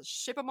because they can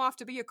ship them off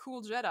to be a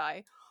cool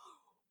Jedi,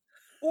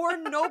 or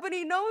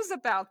nobody knows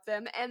about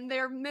them and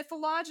they're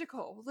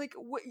mythological. Like,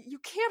 you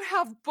can't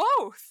have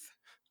both.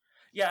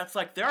 Yeah, it's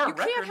like there are You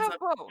can't records have of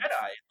both.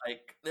 Jedi.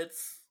 Like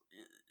it's.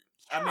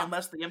 I mean, Yeah.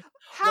 unless the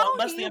How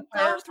unless do the you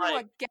Empire go through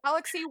a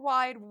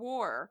galaxy-wide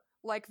war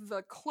like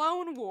the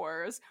Clone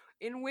Wars,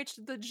 in which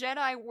the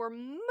Jedi were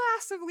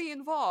massively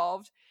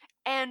involved,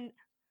 and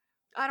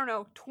I don't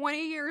know,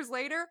 20 years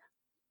later,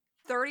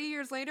 30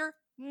 years later,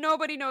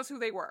 nobody knows who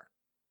they were.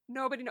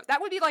 Nobody knows. That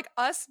would be like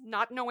us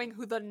not knowing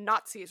who the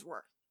Nazis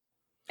were.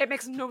 It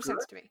makes no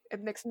sense to me.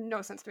 It makes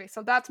no sense to me.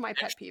 So that's my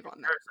pet peeve on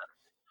that.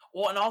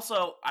 Well, and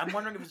also, I'm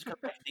wondering if it's because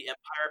like, the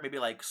Empire maybe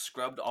like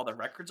scrubbed all the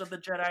records of the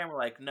Jedi and were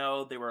like,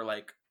 no, they were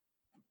like,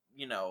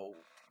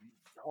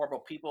 horrible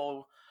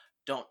people.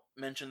 Don't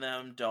mention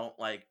them. Don't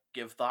like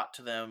give thought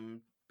to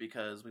them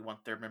because we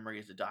want their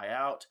memories to die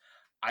out.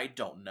 I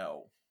don't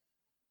know.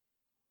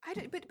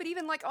 But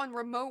even like on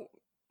remote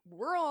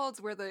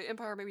worlds where the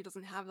Empire maybe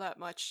doesn't have that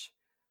much,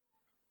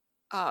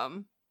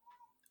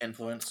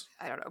 Influence.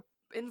 I don't know,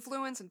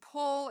 influence and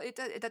pull,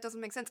 that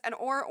doesn't make sense. And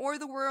or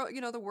the world,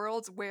 the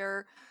worlds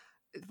where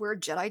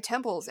Jedi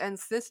temples and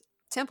Sith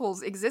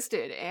temples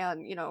existed,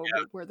 and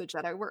where the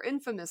Jedi were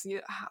infamous.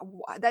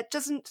 That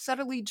doesn't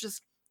suddenly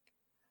just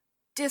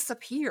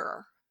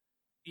disappear.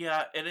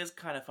 Yeah, it is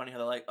kind of funny how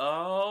they're like,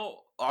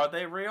 oh, are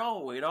they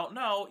real? We don't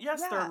know.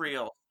 Yes, Yeah. they're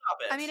real. Stop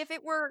it. I mean, if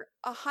it were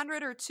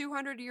 100 or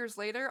 200 years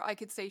later, I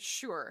could say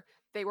sure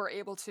they were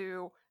able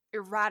to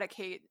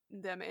eradicate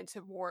them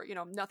into more,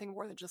 nothing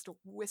more than just a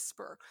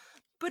whisper.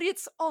 But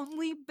it's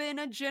only been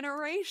a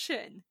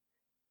generation.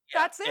 Yeah,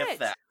 That's if it.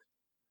 that.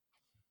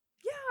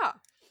 Yeah.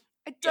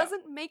 It Yeah.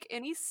 doesn't make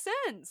any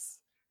sense.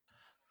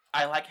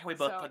 I like how we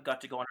both So- got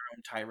to go on our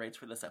own tirades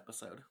for this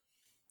episode.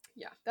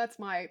 Yeah, that's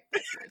my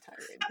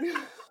tirade.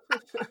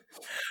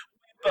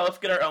 Both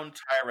get our own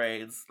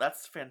tirades.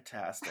 That's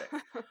fantastic.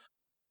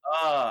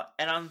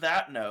 And on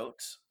that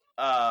note,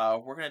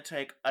 we're going to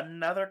take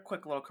another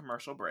quick little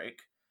commercial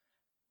break,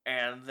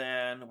 and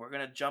then we're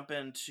going to jump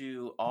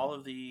into all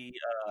of the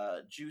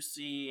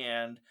juicy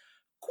and,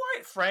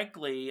 quite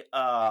frankly,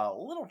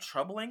 little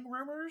troubling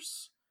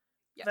rumors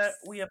that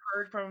we have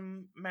heard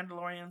from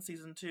Mandalorian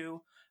Season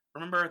 2.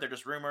 Remember, they're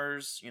just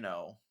rumors,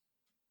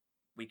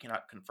 we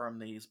cannot confirm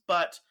these,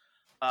 but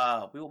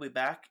we will be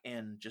back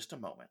in just a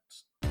moment.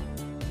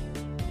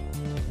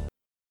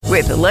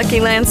 With the Lucky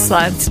Land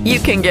Slots, you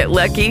can get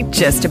lucky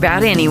just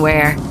about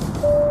anywhere.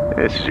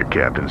 This is your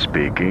captain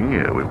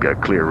speaking. We've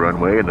got clear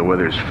runway and the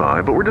weather's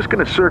fine, but we're just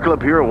going to circle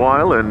up here a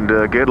while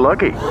and get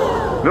lucky.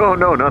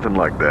 No, nothing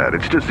like that.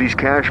 It's just these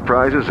cash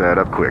prizes add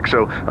up quick.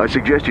 So I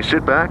suggest you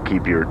sit back,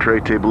 keep your tray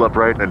table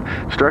upright, and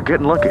start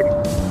getting lucky.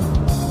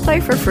 Play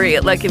for free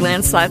at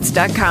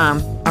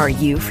LuckyLandSlots.com. Are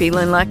you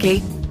feeling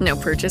lucky? No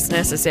purchase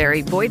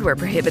necessary. Void where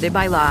prohibited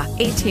by law.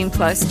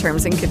 18+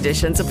 terms and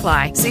conditions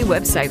apply. See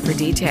website for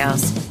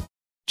details.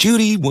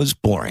 Judy was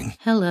boring.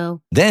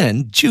 Hello.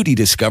 Then Judy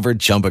discovered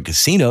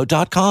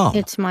ChumbaCasino.com.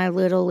 It's my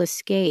little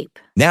escape.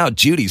 Now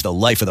Judy's the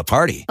life of the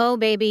party. Oh,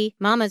 baby,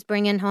 mama's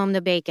bringing home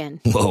the bacon.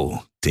 Whoa,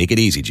 take it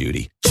easy,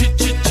 Judy.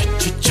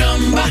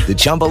 The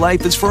Chumba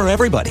life is for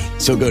everybody.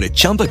 So go to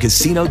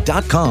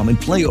ChumbaCasino.com and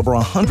play over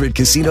 100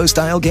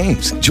 casino-style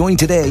games. Join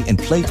today and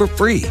play for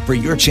free for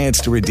your chance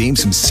to redeem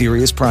some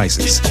serious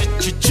prizes.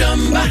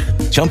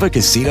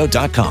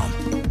 ChumbaCasino.com.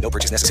 No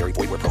purchase necessary.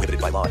 Void where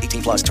prohibited by law.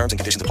 18+ terms and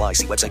conditions apply.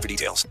 See website for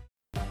details.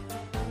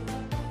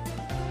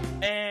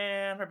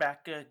 And we're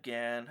back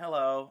again.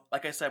 Hello.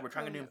 Like I said, we're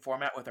trying a new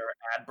format with our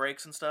ad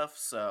breaks and stuff,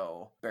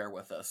 so bear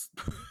with us.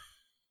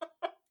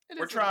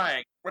 We're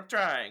trying.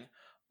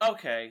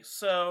 Okay,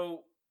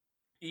 so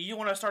you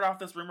want to start off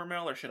this rumor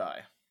mill, or should I?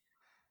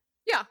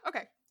 Yeah,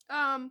 okay.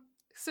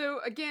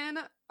 So again,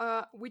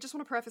 we just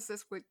want to preface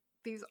this with,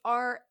 these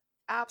are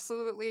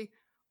absolutely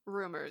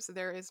rumors.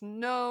 There's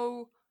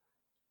no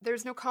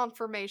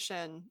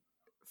confirmation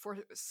for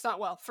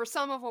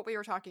some of what we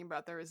were talking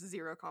about. There is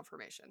zero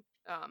confirmation.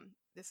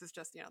 This is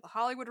just, the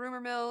Hollywood rumor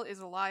mill is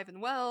alive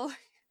and well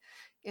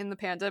in the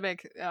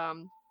pandemic,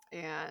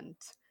 and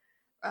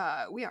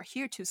we are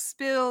here to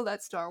spill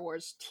that Star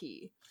Wars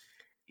tea.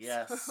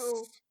 Yes. So,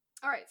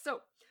 all right, so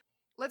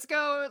let's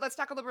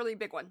tackle the really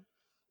big one.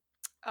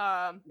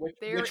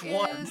 Which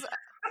one?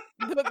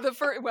 the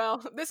first.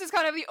 Well, this is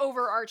kind of the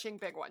overarching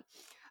big one.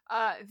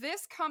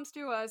 This comes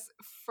to us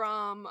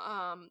from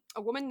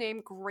a woman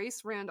named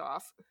Grace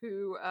Randolph,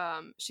 who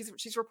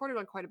she's reported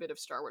on quite a bit of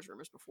Star Wars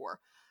rumors before.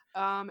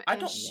 I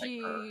don't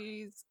like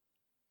her.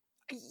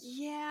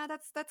 Yeah,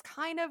 that's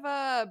kind of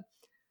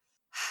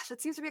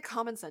that seems to be a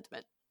common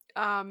sentiment.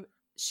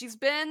 She's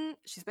been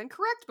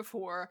correct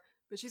before,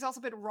 but she's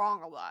also been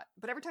wrong a lot.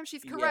 But every time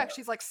she's correct,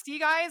 she's like, see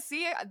guys,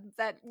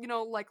 that,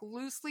 like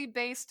loosely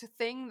based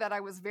thing that I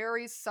was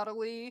very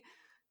subtly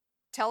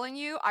telling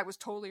you, I was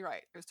totally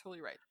right.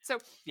 So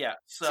yeah,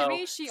 to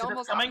me, she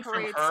almost coming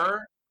operates from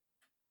her.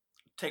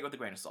 Take it with a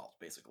grain of salt,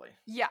 basically.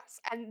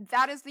 Yes, and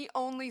that is the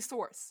only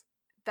source.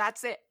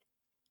 That's it.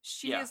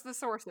 She is the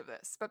source of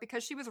this. But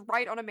because she was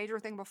right on a major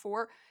thing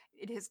before,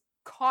 it has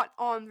caught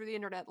on through the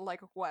internet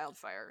like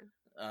wildfire.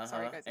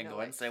 Sorry, guys. And go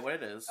ahead and say what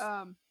it is.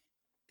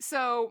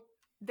 So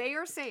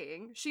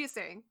she is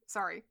saying,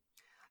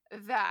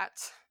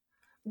 that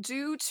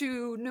due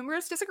to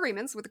numerous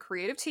disagreements with the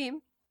creative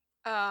team,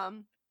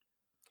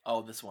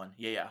 this one.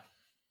 Yeah.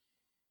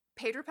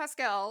 Pedro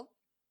Pascal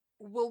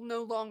will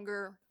no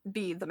longer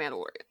be the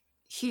Mandalorian.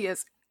 He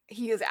is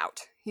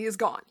out. He is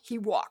gone. He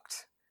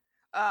walked.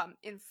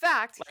 In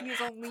fact, he is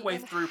only halfway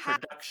through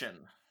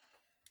production.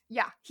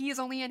 Yeah, he is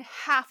only in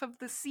half of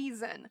the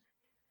season.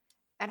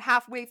 And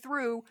halfway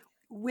through,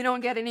 we don't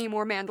get any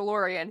more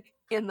Mandalorian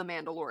in The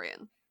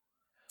Mandalorian.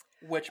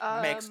 Which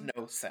makes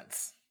no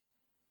sense.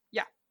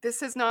 Yeah,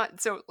 this is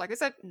not... So, like I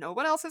said, no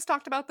one else has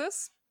talked about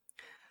this.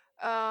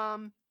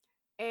 And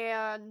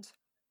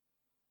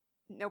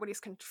nobody's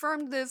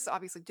confirmed this.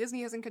 Obviously,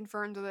 Disney hasn't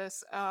confirmed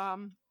this.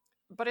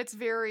 But it's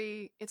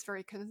very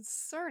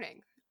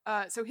concerning.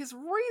 So his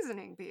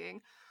reasoning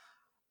being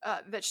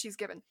that she's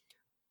given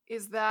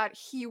is that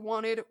he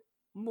wanted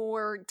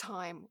more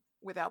time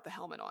without the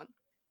helmet on,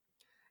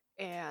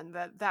 and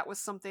that was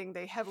something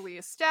they heavily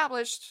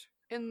established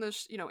in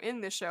this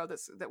show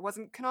that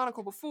wasn't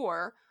canonical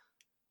before,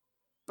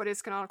 but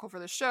is canonical for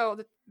the show,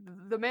 that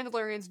the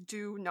Mandalorians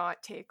do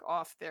not take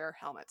off their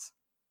helmets.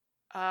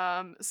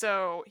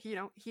 So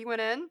he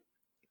went in,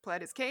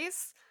 pled his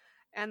case,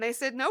 and they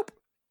said nope,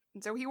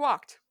 and so he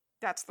walked.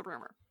 That's the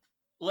rumor.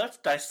 Let's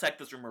dissect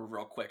this rumor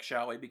real quick,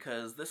 shall we?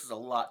 Because this is a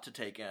lot to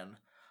take in.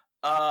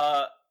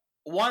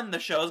 One, the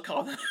show is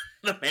called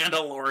The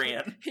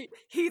Mandalorian.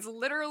 He's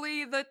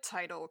literally the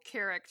title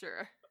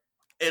character.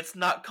 It's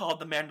not called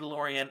The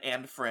Mandalorian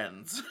and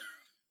Friends.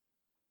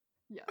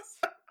 Yes.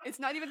 It's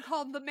not even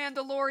called The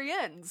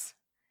Mandalorians.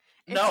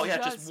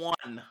 Just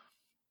one.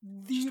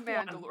 The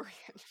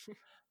Mandalorian.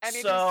 And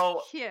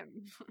so, it is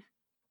him.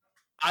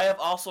 I have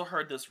also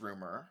heard this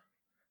rumor.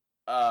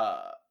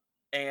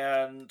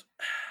 And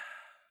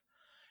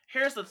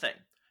here's the thing.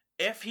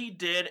 If he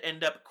did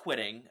end up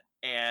quitting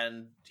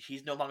and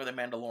he's no longer the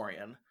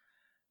Mandalorian.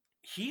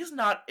 He's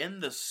not in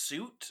the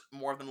suit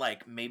more than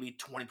like maybe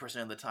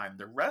 20% of the time.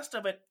 The rest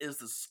of it is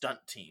the stunt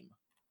team.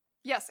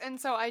 Yes, and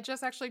so I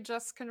just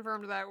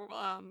confirmed that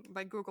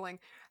by Googling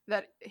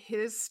that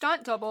his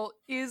stunt double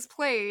is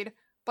played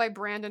by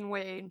Brandon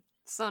Wayne,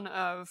 son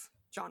of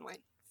John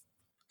Wayne.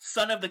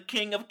 Son of the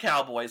King of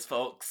Cowboys,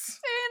 folks.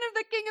 Son of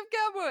the King of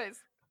Cowboys.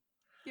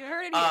 You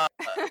heard it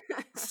here.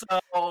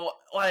 So,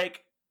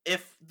 like,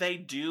 if they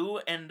do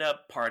end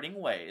up parting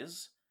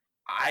ways,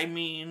 I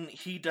mean,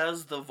 he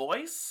does the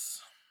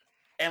voice,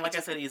 and like I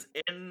said, he's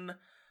in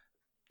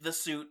the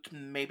suit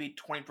maybe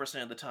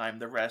 20% of the time.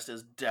 The rest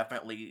is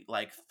definitely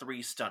like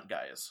 3 stunt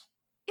guys.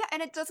 Yeah,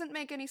 and it doesn't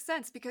make any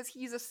sense because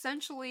he's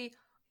essentially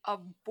a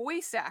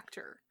voice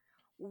actor.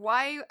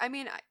 Why? I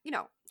mean, you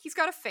know, he's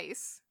got a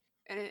face,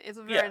 and it's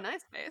a very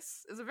nice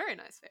face. It's a very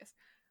nice face.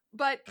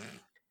 But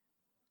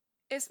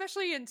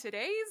especially in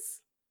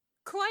today's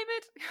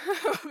climate,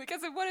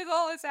 because of what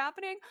is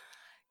happening,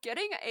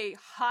 getting a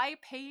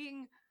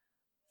high-paying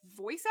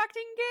voice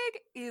acting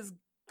gig is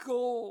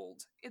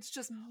gold. It's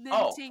just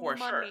minting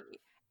money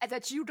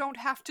that you don't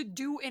have to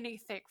do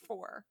anything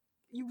for.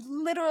 You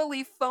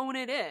literally phone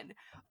it in.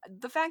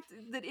 The fact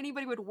that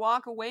anybody would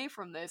walk away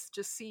from this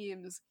just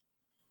seems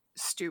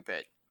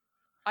stupid.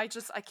 I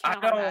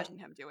cannot imagine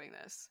him doing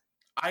this.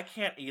 I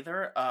can't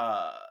either.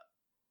 I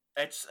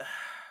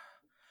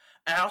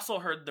also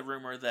heard the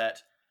rumor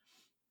that,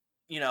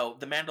 you know,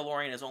 The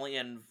Mandalorian is only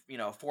in, you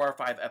know, 4 or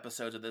 5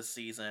 episodes of this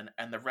season,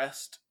 and the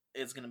rest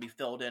is going to be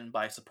filled in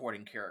by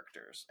supporting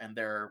characters and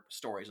their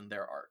stories and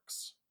their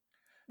arcs.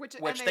 Which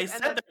they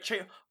said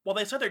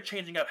they're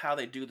changing up how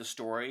they do the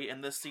story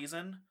in this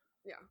season.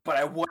 Yeah, but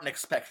I wouldn't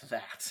expect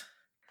that.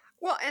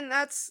 Well, and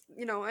that's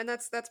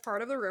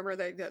part of the rumor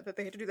that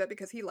they had to do that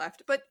because he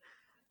left. But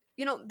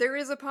you know, there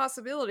is a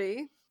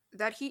possibility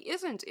that he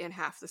isn't in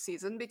half the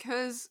season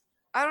because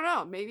I don't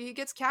know. Maybe he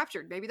gets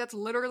captured. Maybe that's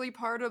literally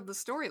part of the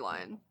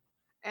storyline,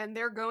 and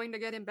they're going to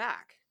get him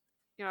back.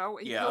 You know,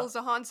 he kills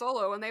a Han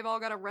Solo, and they've all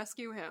got to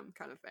rescue him,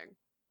 kind of thing.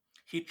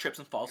 He trips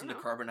and falls into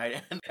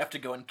carbonite, and they have to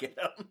go and get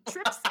him.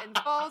 Trips and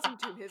falls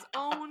into his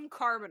own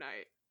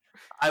carbonite.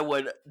 I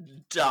would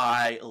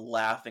die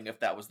laughing if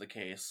that was the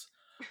case.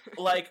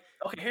 Like,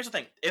 okay, here's the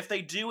thing. If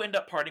they do end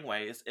up parting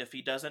ways, if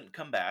he doesn't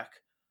come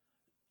back,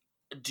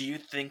 do you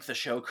think the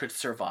show could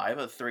survive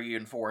a 3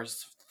 and 4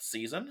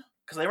 season?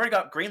 Because they already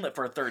got greenlit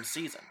for a 3rd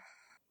season.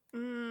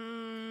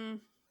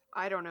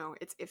 I don't know.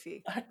 It's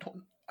iffy. I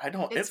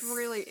don't. It's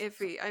really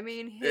iffy. I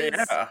mean,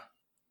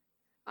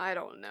 I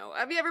don't know.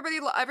 I mean,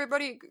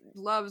 everybody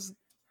loves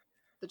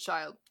the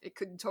child. It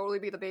could totally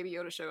be the Baby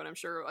Yoda show, and I'm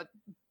sure a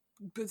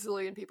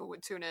bazillion people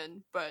would tune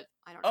in. But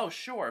I don't know. Oh,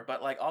 sure,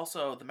 but like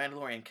also, The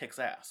Mandalorian kicks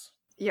ass.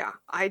 Yeah,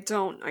 I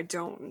don't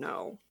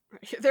know.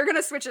 They're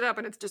gonna switch it up,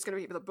 and it's just gonna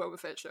be the Boba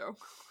Fett show.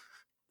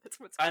 That's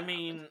what's. I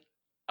mean,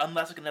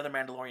 unless like another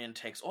Mandalorian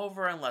takes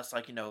over, unless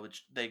like, you know,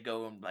 they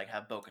go and like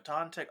have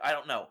Bo-Katan take. I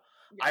don't know.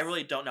 Yes. I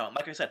really don't know.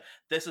 Like I said,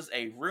 this is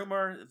a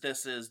rumor.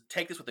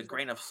 Take this with a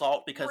grain of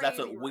salt because that's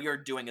what we are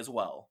doing as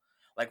well.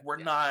 Like we're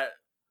not.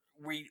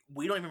 We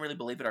don't even really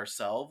believe it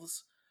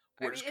ourselves.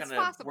 We're just kind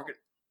of.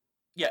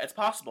 Yeah, it's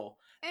possible.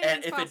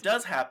 And if it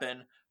does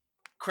happen,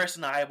 Chris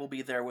and I will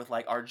be there with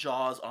like our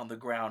jaws on the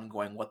ground,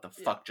 going, "What the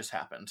fuck just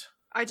happened?"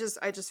 I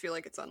just feel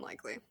like it's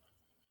unlikely.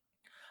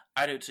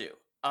 I do too.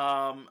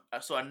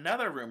 So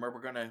another rumor, we're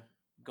gonna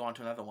go on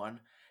to another one,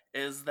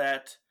 is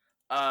that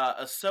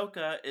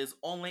Ahsoka is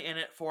only in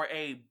it for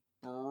a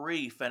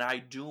brief, and I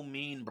do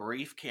mean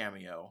brief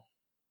cameo,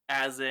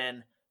 as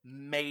in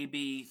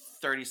maybe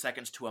 30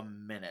 seconds to a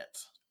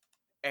minute.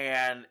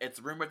 And it's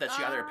rumored that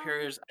she either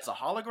appears as a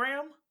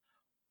hologram,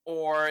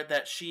 or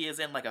that she is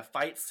in like a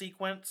fight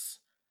sequence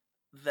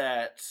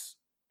that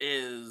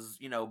is,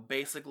 you know,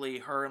 basically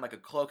her in like a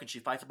cloak and she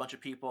fights a bunch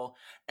of people,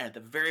 and at the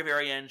very,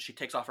 very end she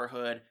takes off her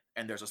hood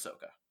and there's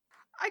Ahsoka.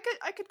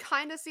 I could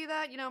kind of see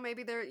that, you know,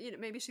 maybe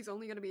maybe she's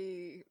only going to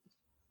be,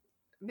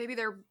 maybe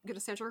they're going to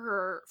censor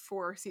her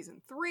for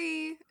season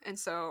 3, and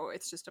so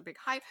it's just a big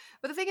hype.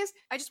 But the thing is,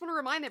 I just want to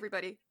remind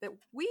everybody that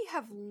we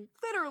have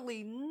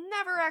literally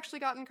never actually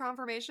gotten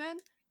confirmation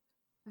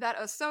that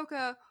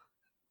Ahsoka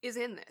is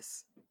in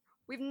this.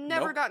 We've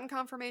never gotten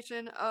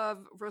confirmation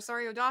of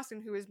Rosario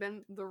Dawson, who has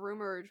been the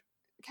rumored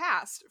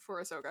cast for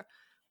Ahsoka.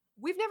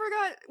 We've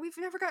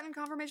never gotten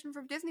confirmation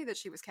from Disney that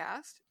she was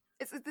cast.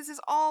 This has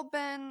all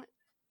been,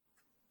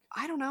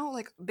 I don't know,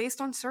 like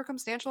based on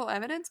circumstantial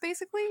evidence.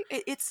 Basically,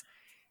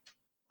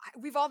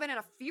 we've all been in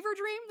a fever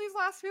dream these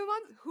last few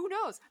months. Who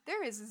knows?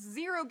 There is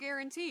zero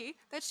guarantee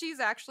that she's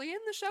actually in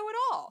the show at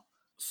all.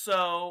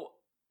 So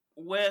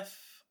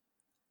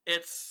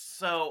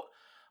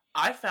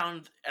I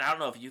found, and I don't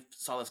know if you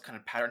saw this kind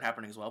of pattern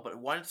happening as well, but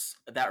once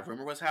that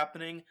rumor was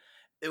happening,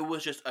 it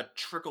was just a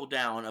trickle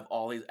down of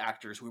all these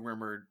actors who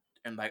rumored,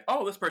 and like,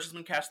 oh, this person's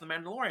been cast in The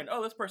Mandalorian.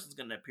 Oh, this person's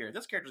going to appear.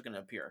 This character's going to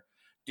appear.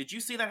 Did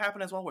you see that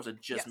happen as well, or was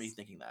it just me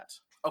thinking that?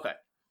 Okay.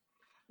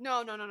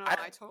 No.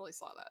 I totally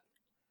saw that.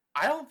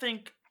 I don't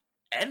think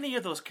any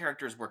of those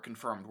characters were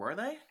confirmed, were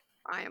they?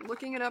 I am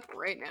looking it up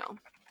right now.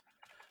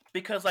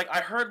 Because, like, I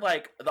heard,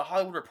 like, the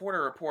Hollywood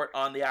Reporter report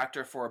on the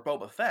actor for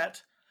Boba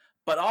Fett,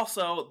 but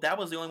also, that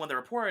was the only one that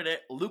reported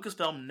it.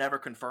 Lucasfilm never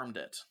confirmed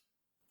it.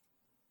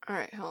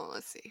 Alright, hold on,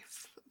 let's see.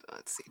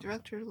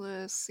 Director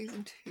list,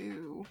 season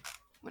 2.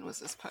 When was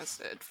this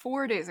posted?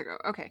 4 days ago.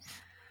 Okay.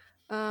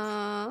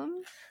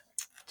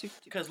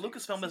 Because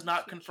Lucasfilm has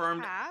not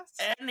confirmed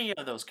any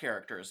of those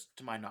characters,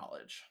 to my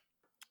knowledge.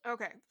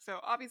 Okay, so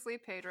obviously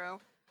Pedro,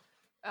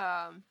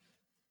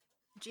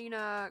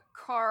 Gina,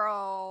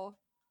 Carl,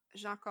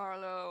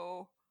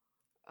 Giancarlo,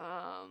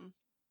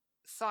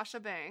 Sasha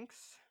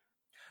Banks.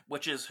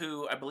 Which is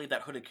who I believe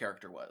that hooded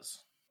character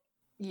was.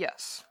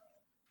 Yes.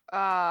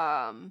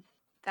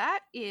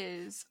 That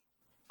is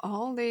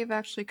all they've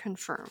actually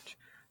confirmed.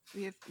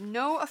 We have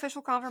no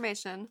official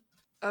confirmation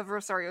of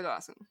Rosario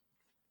Dawson.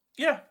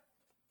 Yeah.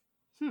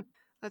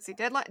 Let's see.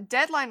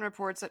 Deadline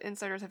reports that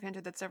insiders have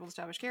hinted that several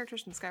established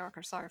characters from the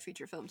Skywalker saga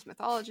feature film's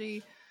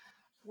mythology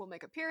will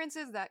make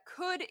appearances that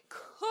could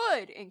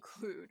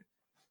include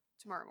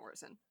Tamara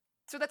Morrison.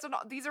 So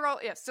these are all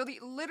ifs. So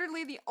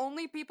literally the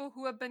only people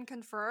who have been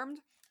confirmed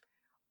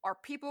are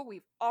people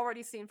we've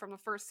already seen from the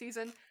first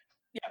season.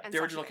 Yeah, the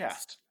original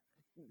cast.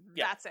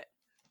 Yeah. That's it.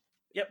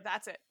 Yep.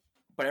 That's it.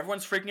 But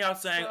everyone's freaking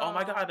out saying, oh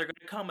my god, they're going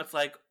to come. It's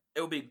like, it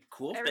would be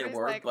cool if they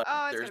were, like, but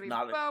oh, there's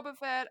not it's gonna be Boba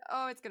Fett.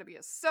 Oh, it's gonna be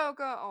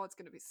Ahsoka. Oh, it's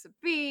gonna be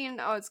Sabine.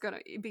 Oh, it's gonna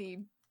be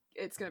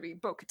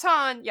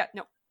Bo-Katan. Yeah,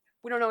 no,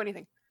 we don't know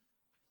anything.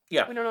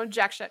 Yeah, we don't know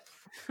jack shit.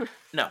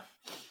 No,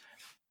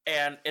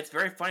 and it's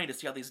very funny to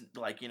see how these,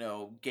 like,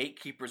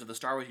 gatekeepers of the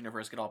Star Wars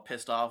universe get all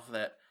pissed off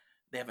that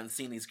they haven't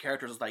seen these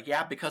characters. It's like,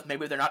 yeah, because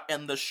maybe they're not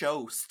in the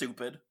show.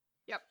 Stupid.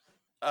 Yep.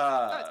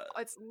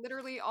 It's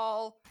literally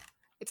all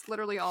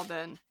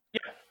been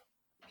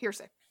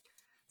hearsay.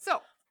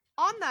 So.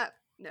 On that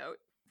note,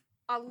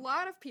 a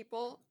lot of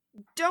people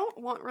don't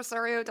want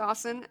Rosario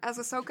Dawson as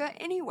Ahsoka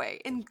anyway,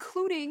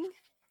 including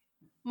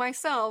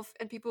myself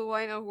and people who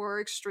I know who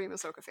are extreme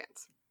Ahsoka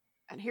fans.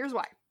 And here's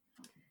why.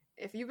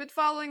 If you've been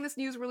following this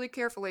news really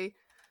carefully,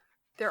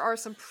 there are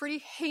some pretty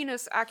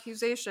heinous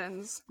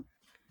accusations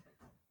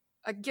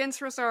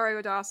against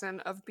Rosario Dawson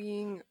of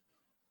being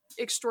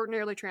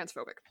extraordinarily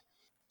transphobic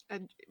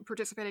and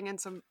participating in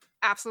some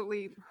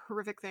absolutely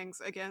horrific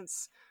things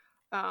against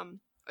a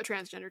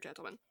transgender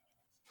gentleman.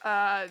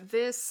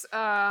 This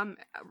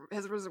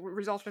has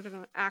resulted in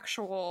an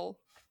actual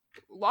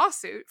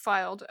lawsuit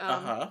filed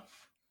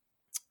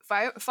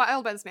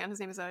filed by this man.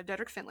 His name is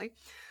Dedrick Finley,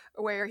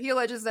 where he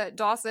alleges that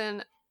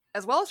Dawson,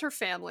 as well as her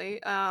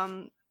family,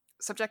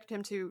 subjected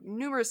him to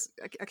numerous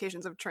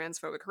occasions of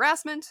transphobic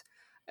harassment,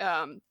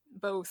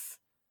 both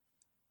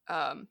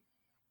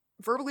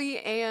verbally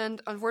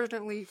and,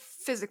 unfortunately,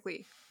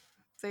 physically.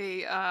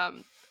 They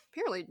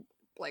apparently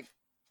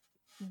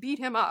beat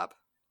him up.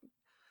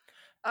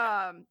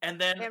 And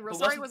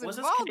Rosario was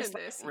involved in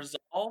this.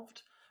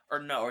 Resolved or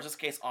no? Or is this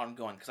case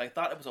ongoing? Because I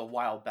thought it was a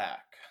while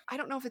back. I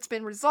don't know if it's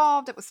been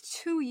resolved. It was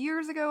 2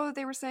 years ago that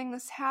they were saying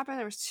this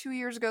happened. It was 2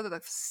 years ago that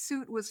the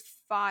suit was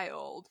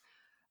filed.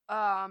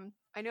 I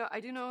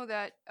do know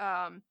that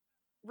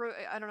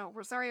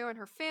Rosario and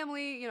her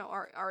family,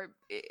 are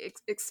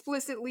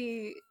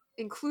explicitly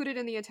included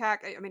in the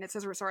attack. I mean, it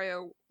says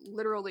Rosario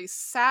literally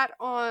sat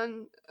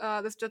on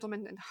this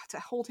gentleman and to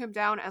hold him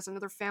down as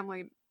another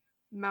family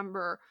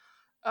member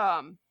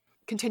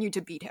continued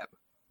to beat him.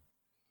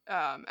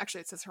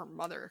 Actually, it says her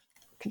mother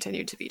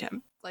continued to beat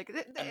him. And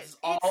this is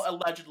all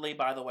allegedly,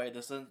 by the way.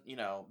 This is,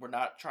 we're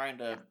not trying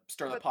to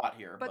stir the pot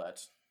here,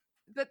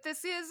 but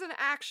this is an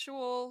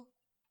actual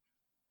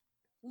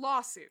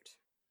lawsuit.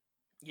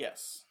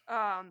 Yes.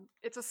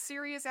 It's a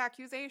serious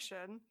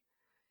accusation.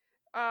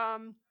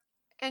 And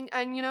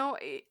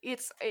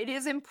it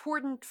is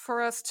important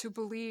for us to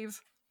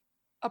believe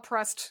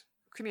oppressed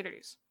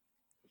communities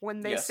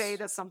when they say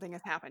that something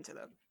has happened to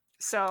them.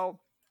 So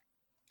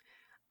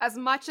as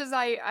much as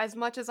I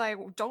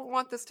don't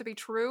want this to be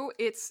true,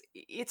 it's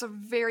a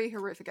very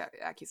horrific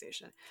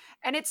accusation.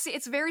 And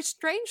it's very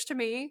strange to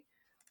me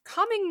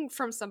coming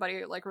from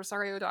somebody like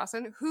Rosario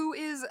Dawson, who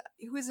is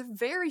a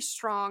very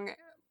strong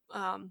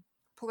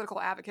political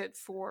advocate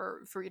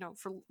for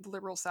the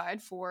liberal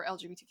side, for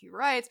LGBTQ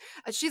rights.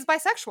 She's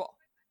bisexual.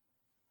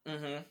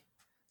 Mm-hmm.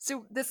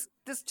 So this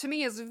to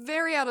me is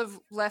very out of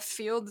left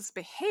field. This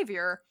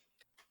behavior,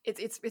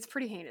 it's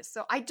pretty heinous.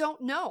 So I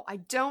don't know,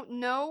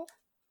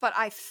 but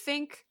I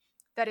think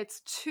that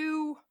it's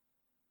too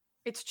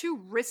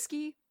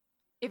risky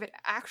if it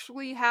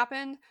actually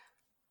happened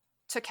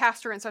to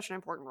cast her in such an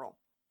important role.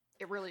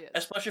 It really is,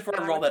 especially for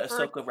a role that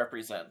Ahsoka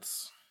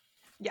represents.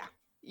 Yeah.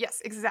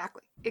 Yes,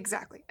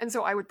 exactly. And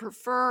so I would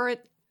prefer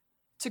it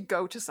to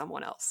go to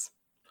someone else.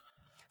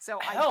 So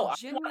I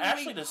want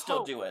Ashley to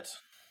still do it.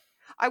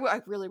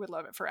 I really would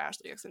love it for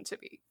Ashley Eckstein to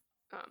be.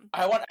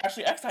 I want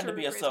Ashley Eckstein to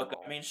be Ahsoka.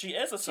 I mean, she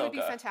is Ahsoka. She would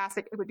be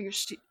fantastic. It would be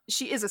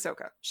she is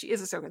Ahsoka. She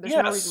is Ahsoka. There's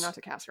no reason not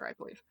to cast her, I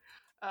believe.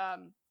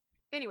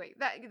 Anyway,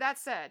 that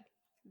said,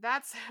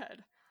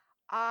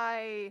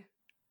 I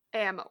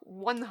am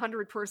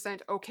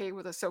 100% okay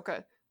with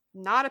Ahsoka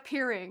not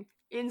appearing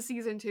in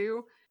season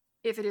 2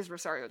 if it is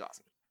Rosario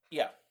Dawson.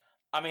 Yeah.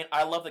 I mean,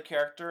 I love the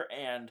character,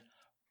 and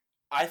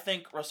I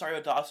think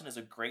Rosario Dawson is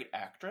a great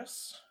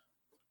actress.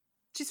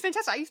 She's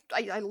fantastic.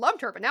 I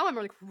loved her, but now I'm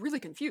like really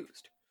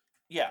confused.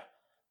 Yeah.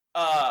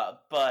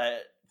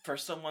 But for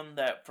someone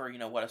that, for,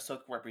 what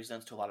Ahsoka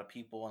represents to a lot of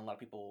people, and a lot of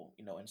people,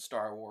 in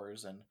Star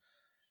Wars, and,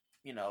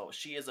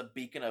 she is a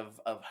beacon of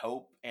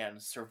hope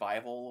and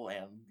survival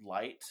and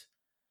light.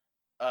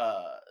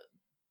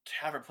 To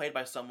have her played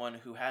by someone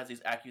who has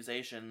these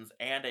accusations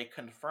and a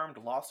confirmed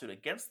lawsuit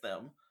against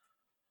them,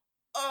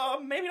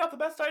 maybe not the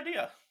best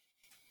idea.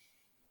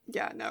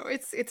 Yeah, no,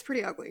 it's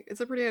pretty ugly.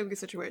 It's a pretty ugly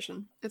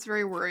situation. It's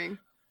very worrying.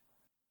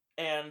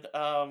 And,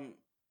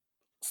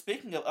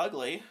 speaking of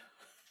ugly...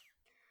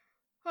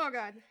 Oh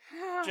god.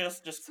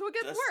 Just so it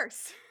gets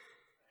worse.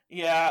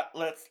 Yeah,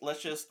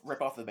 let's just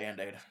rip off the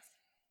Band-Aid.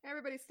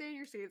 Everybody stay in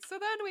your seats. So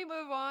then we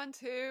move on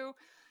to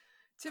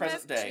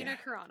present Miss day. Gina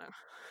Carano.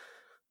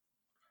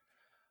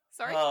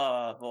 Sorry?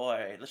 Oh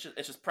boy.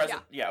 It's just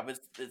present. Yeah,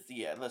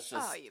 let's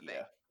just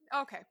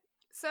Okay.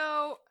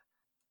 So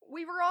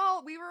we were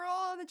all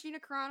on the Gina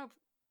Carano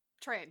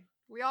train.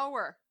 We all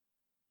were.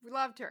 We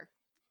loved her.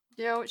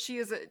 She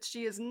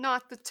is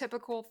not the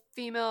typical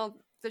female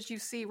that you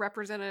see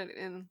represented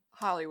in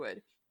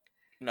Hollywood.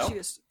 No. She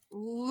is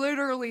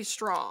literally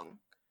strong.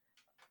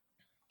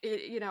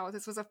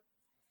 This was a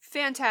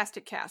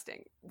fantastic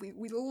casting.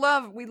 We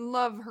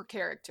love her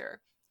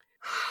character.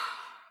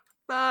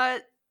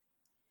 But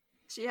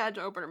she had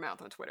to open her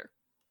mouth on Twitter.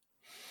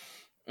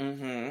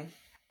 Mm-hmm.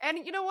 And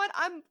you know what?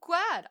 I'm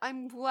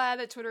glad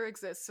that Twitter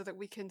exists so that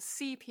we can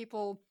see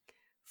people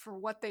for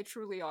what they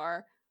truly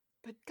are.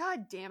 But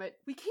god damn it,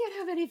 we can't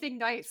have anything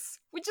nice.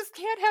 We just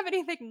can't have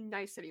anything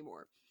nice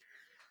anymore.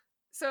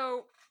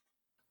 So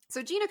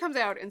Gina comes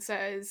out and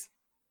says,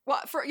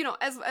 well, for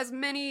as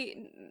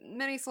many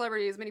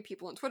celebrities, many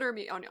people on Twitter,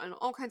 on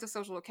all kinds of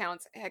social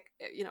accounts, heck,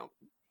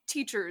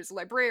 teachers,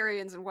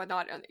 librarians, and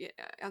whatnot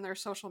on their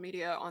social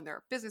media, on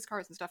their business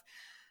cards and stuff,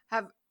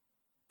 have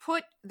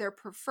put their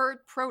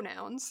preferred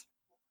pronouns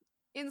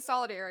in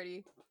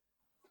solidarity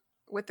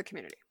with the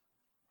community.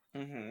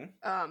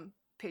 Mm-hmm.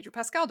 Pedro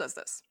Pascal does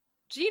this.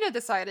 Gina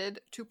decided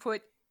to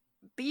put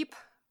beep,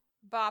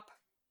 bop,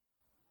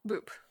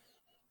 boop.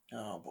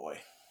 Oh boy.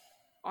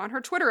 On her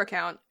Twitter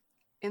account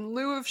in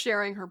lieu of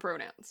sharing her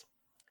pronouns.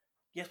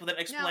 Yes, but then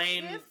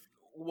explain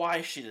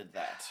why she did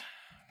that.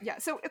 Yeah,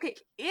 so, okay,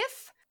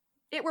 if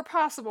it were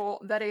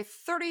possible that a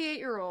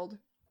 38-year-old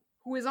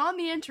who is on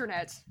the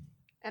internet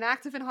and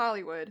active in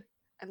Hollywood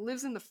and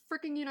lives in the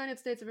freaking United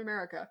States of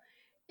America,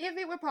 if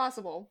it were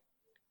possible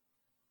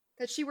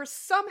that she were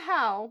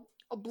somehow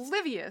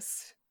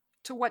oblivious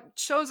to what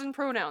chosen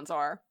pronouns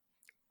are,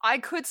 I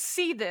could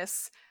see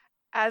this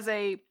as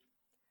a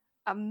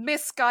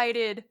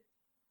misguided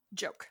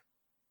joke.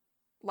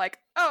 Like,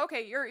 oh,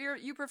 okay,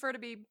 you prefer to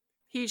be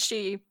he,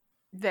 she,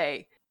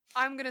 they.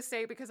 I'm gonna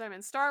say, because I'm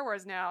in Star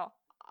Wars now,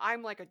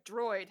 I'm like a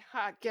droid.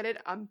 Ha, get it?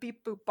 I'm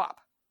beep boop bop.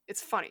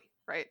 It's funny,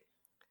 right?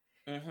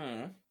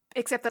 Mm-hmm.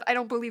 Except that I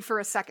don't believe for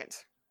a second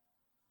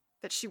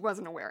that she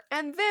wasn't aware.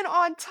 And then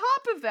on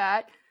top of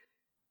that,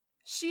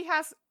 she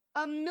has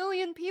a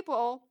million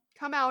people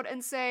come out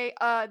and say,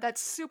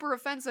 that's super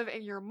offensive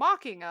and you're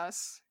mocking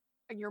us,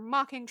 and you're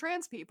mocking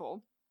trans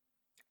people.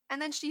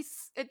 And then she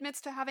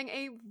admits to having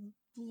a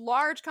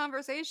large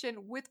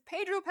conversation with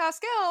Pedro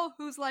Pascal,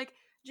 who's like,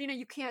 Gina,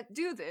 you can't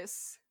do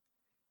this.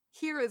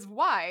 Here is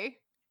why.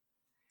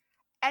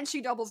 And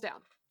she doubles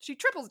down. She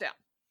triples down.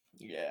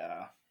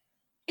 Yeah.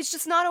 It's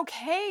just not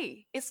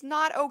okay. It's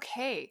not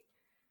okay.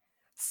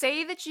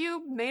 Say that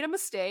you made a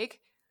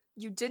mistake.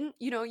 You didn't,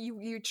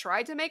 you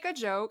tried to make a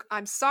joke.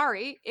 I'm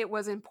sorry. It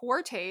was in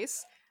poor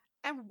taste.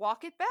 And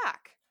walk it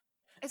back.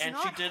 It's and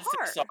not she did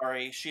hard. say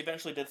sorry. She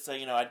eventually did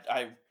say,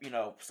 I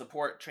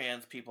support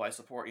trans people. I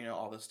support,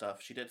 all this stuff.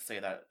 She did say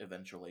that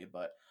eventually,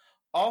 but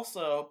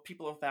also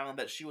people have found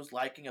that she was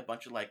liking a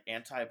bunch of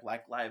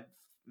anti-Black Lives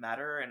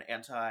Matter and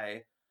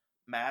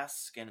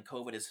anti-mask and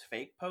COVID is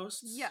fake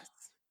posts. Yes,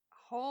 a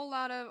whole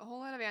lot of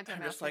anti-mask.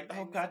 I'm just like,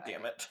 oh god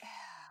damn it!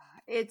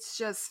 It's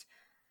just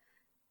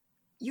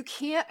you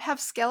can't have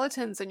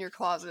skeletons in your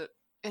closet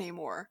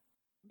anymore.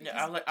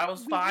 Yeah, I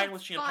was fine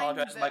with she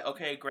apologized. I'm like,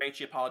 okay, great,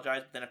 she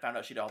apologized. But then I found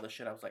out she did all this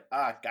shit. I was like,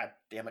 god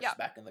damn it, she's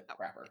back in the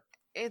crapper.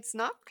 It's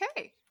not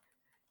okay.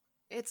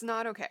 It's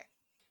not okay.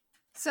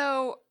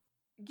 So,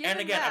 and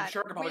again, I'm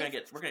sure we're gonna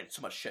get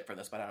so much shit for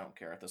this, but I don't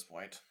care at this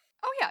point.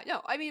 Oh yeah,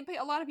 no, I mean,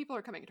 a lot of people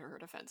are coming to her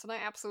defense, and I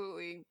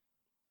absolutely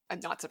am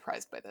not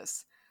surprised by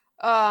this.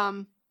 I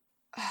don't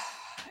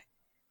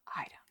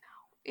know.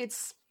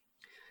 It's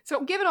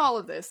so given all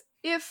of this,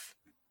 if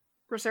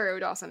Rosario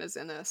Dawson is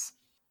in this,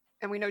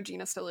 and we know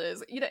Gina still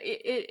is, and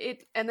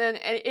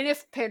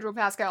if Pedro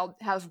Pascal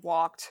has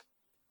walked,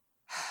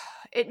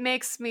 it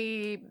makes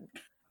me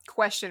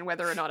question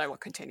whether or not I will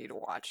continue to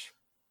watch.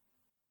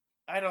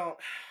 I don't.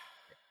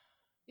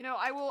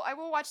 I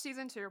will watch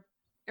season 2.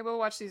 I will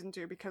watch season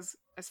 2 because,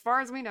 as far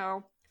as we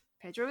know,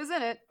 Pedro is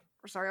in it.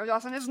 Rosario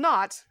Dawson is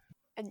not.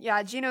 And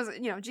yeah, Gina's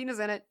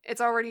in it.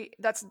 It's already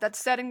that's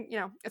set and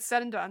it's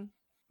said and done.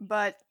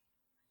 But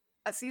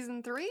a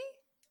season 3,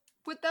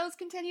 with those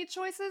continued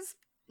choices,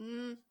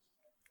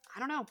 I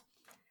don't know.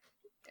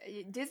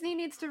 Disney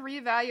needs to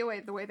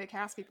reevaluate the way they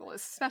cast people,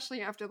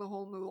 especially after the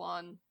whole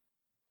Mulan.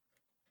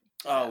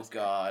 Oh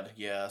God,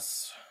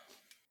 yes.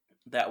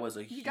 That was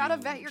a huge You gotta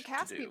vet your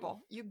cast to-do.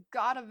 people. You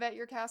gotta vet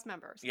your cast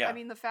members. Yeah. I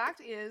mean, the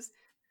fact is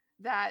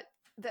that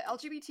the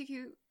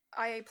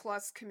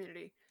LGBTQIA+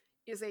 community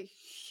is a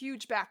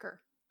huge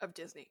backer of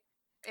Disney,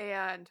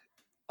 and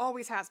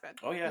always has been.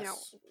 Oh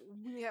yes.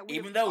 You know,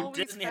 even though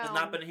Disney has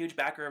not been a huge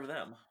backer of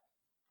them.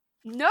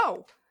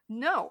 No.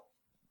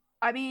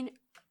 I mean,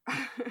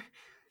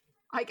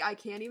 I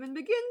can't even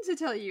begin to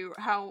tell you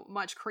how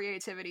much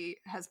creativity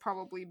has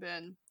probably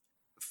been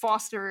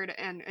fostered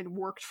and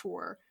worked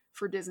for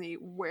Disney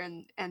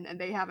when and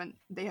they haven't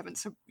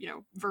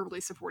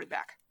verbally supported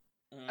back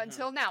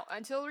until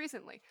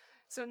recently.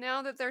 So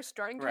now that they're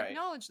starting to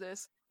acknowledge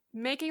this,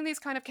 making these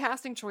kind of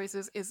casting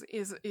choices is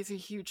a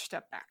huge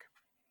step back,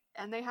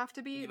 and they have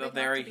to be a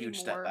very huge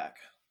step back.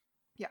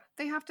 Yeah,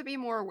 they have to be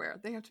more aware.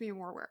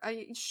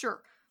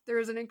 Sure, there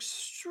is an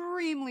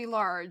extremely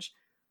large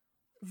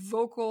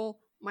vocal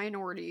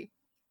minority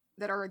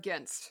that are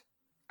against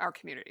our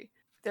community.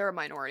 They're a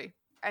minority.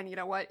 And you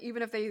know what?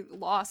 Even if they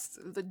lost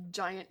the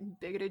giant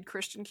bigoted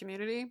Christian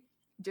community,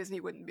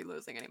 Disney wouldn't be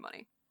losing any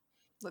money.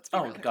 Let's be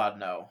real here. God,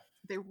 no.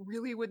 They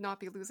really would not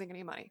be losing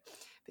any money.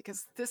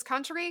 Because this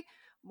country,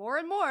 more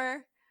and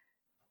more,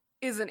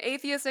 is an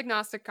atheist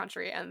agnostic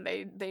country, and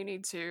they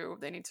need to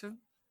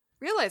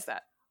realize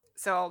that.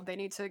 So they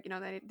need to,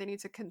 they need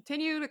to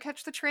continue to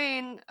catch the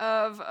train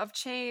of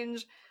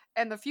change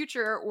and the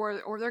future,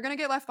 or they're gonna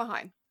get left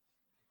behind.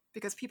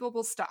 Because people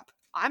will stop.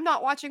 I'm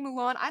not watching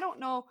Mulan. I don't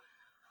know.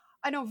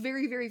 I know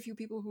very, very few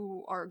people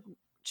who are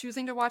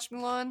choosing to watch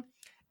Mulan,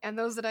 and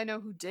those that I know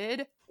who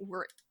did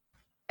were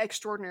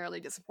extraordinarily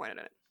disappointed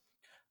in it.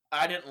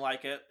 I didn't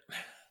like it.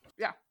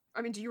 Yeah.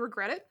 I mean, do you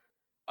regret it?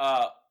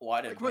 Well,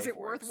 I didn't. Was it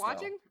worth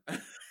watching?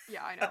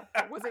 Yeah, I know.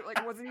 Was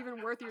it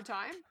even worth your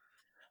time?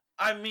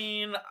 I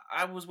mean,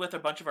 I was with a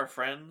bunch of our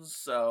friends,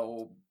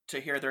 so to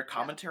hear their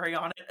commentary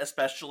on it,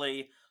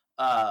 especially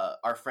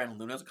our friend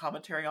Luna's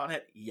commentary on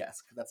it,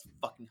 yes, because that's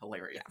fucking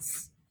hilarious.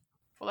 Yeah.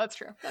 Well, that's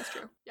true.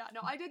 Yeah, no,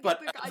 I did get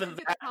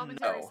the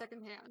commentary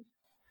secondhand.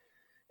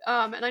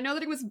 And I know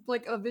that it was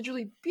like a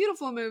visually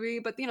beautiful movie,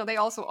 but they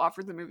also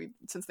offered the movie,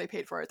 since they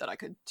paid for it, that I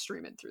could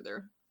stream it through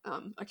their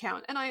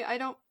account. And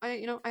I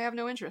have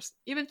no interest.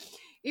 Even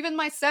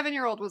my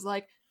 7-year-old was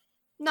like,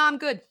 "Nah, I'm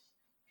good.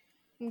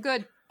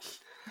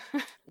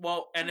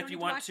 Well, and if you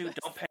want to,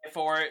 don't pay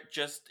for it.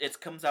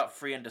 It comes out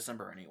free in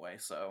December anyway,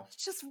 so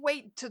just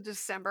wait to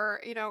December.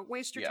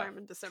 Waste your time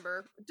in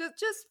December.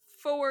 Just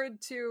forward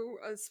to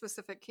a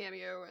specific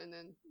cameo and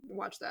then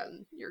watch that,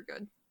 and you're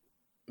good.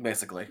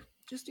 Basically,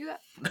 just do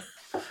that.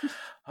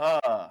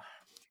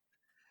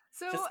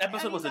 So this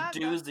episode was a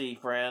doozy,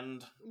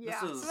 friend.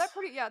 Yeah, so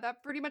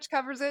that pretty much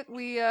covers it.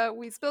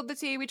 We spilled the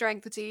tea. We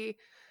drank the tea.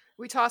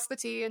 We tossed the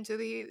tea into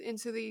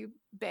the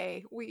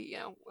bay. We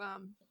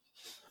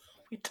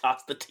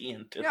tossed the tea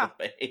into the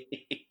bay.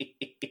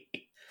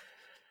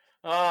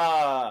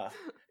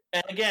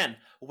 And again,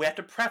 we have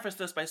to preface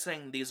this by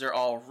saying these are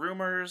all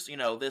rumors.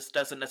 This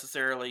doesn't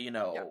necessarily,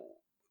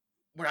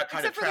 we're not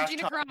trying to trash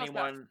talk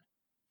anyone. Stuff.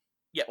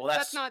 Yeah, well,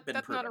 that's not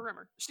a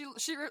rumor. She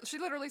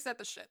literally said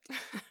the shit.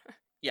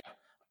 Yeah.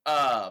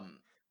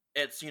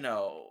 It's,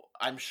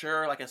 I'm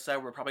sure, like I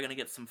said, we're probably going to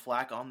get some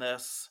flack on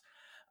this.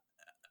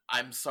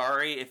 I'm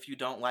sorry if you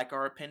don't like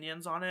our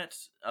opinions on it.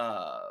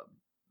 Bye.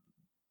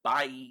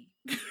 Bye,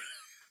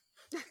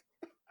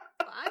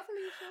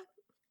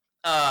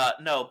 Felicia.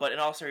 No, but in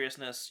all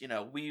seriousness,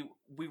 we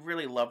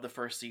really love the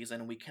first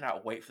season. We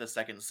cannot wait for the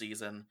second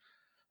season.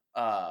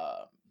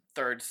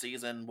 Third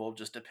season will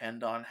just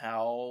depend on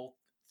how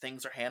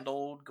things are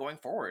handled going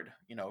forward,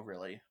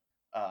 really.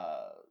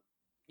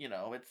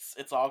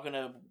 It's all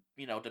gonna,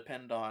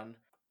 depend on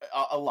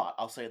a lot.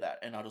 I'll say that,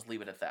 and I'll just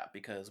leave it at that,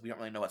 because we don't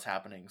really know what's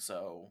happening.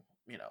 So,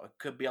 it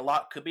could be a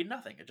lot, could be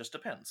nothing. It just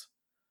depends.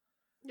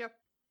 Yep.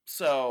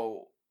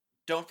 So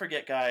don't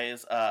forget,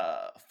 guys,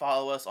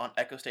 follow us on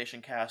Echo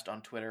Station Cast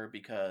on Twitter,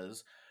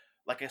 because,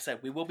 like I said,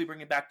 we will be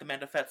bringing back the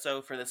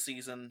Manifesto for this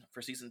season,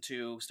 for season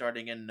 2,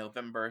 starting in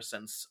November,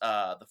 since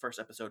the first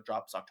episode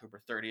drops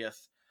October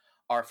 30th.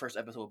 Our first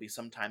episode will be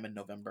sometime in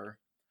November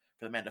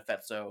for the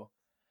Manifesto.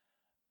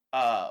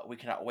 We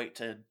cannot wait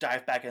to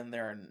dive back in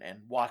there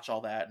and watch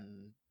all that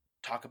and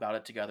talk about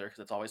it together, because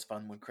it's always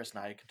fun when Chris and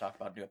I can talk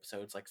about new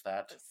episodes like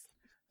that.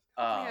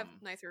 We have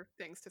nicer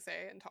things to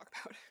say and talk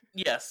about.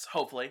 Yes,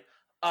 hopefully.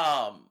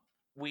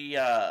 We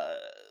are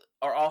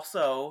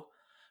also,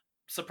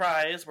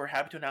 surprise, we're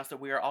happy to announce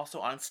that we are also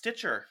on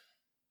Stitcher.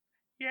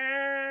 Yay!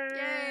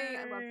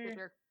 I love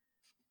Stitcher.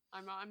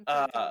 I'm thinking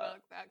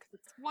about that, because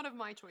it's one of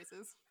my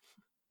choices.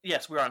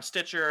 Yes, we're on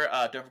Stitcher.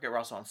 Don't forget, we're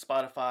also on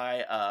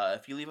Spotify.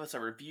 If you leave us a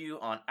review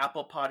on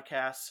Apple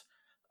Podcasts,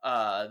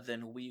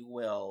 then we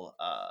will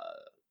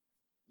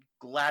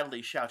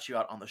gladly shout you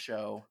out on the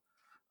show.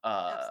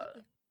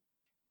 Absolutely.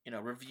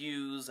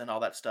 reviews and all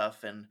that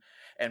stuff, and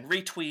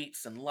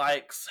retweets and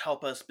likes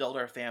help us build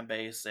our fan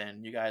base,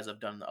 and you guys have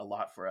done a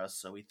lot for us,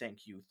 so we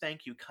thank you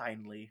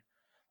kindly.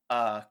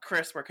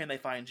 Chris, where can they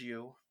find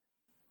you?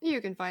 You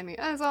can find me,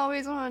 as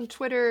always, on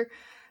Twitter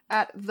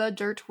at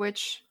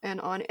TheDirtWitch,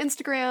 and on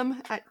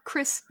Instagram at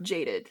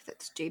ChrisJaded.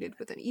 That's Jaded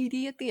with an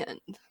ED at the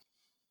end.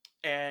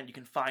 And you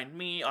can find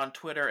me on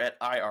Twitter at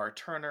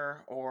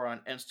IRTurner, or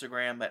on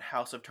Instagram at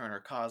House of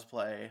Turner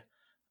Cosplay.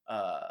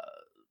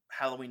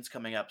 Halloween's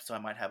coming up, so I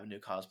might have a new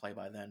cosplay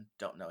by then.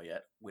 Don't know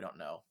yet. We don't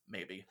know.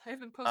 Maybe. I've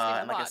been posting a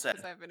lot like I said,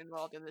 because I've been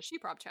involved in the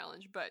Sheeprop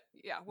Challenge, but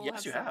yeah,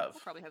 Yes, you have.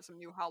 We'll probably have some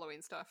new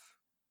Halloween stuff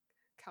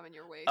coming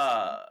your way.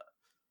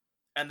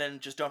 And then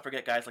just don't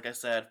forget, guys, like I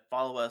said,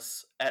 follow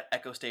us at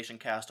Echo Station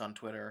Cast on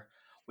Twitter.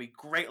 We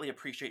greatly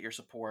appreciate your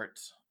support.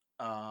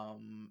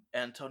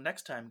 Until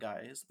next time,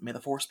 guys, may the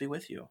Force be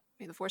with you.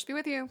 May the Force be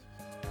with you.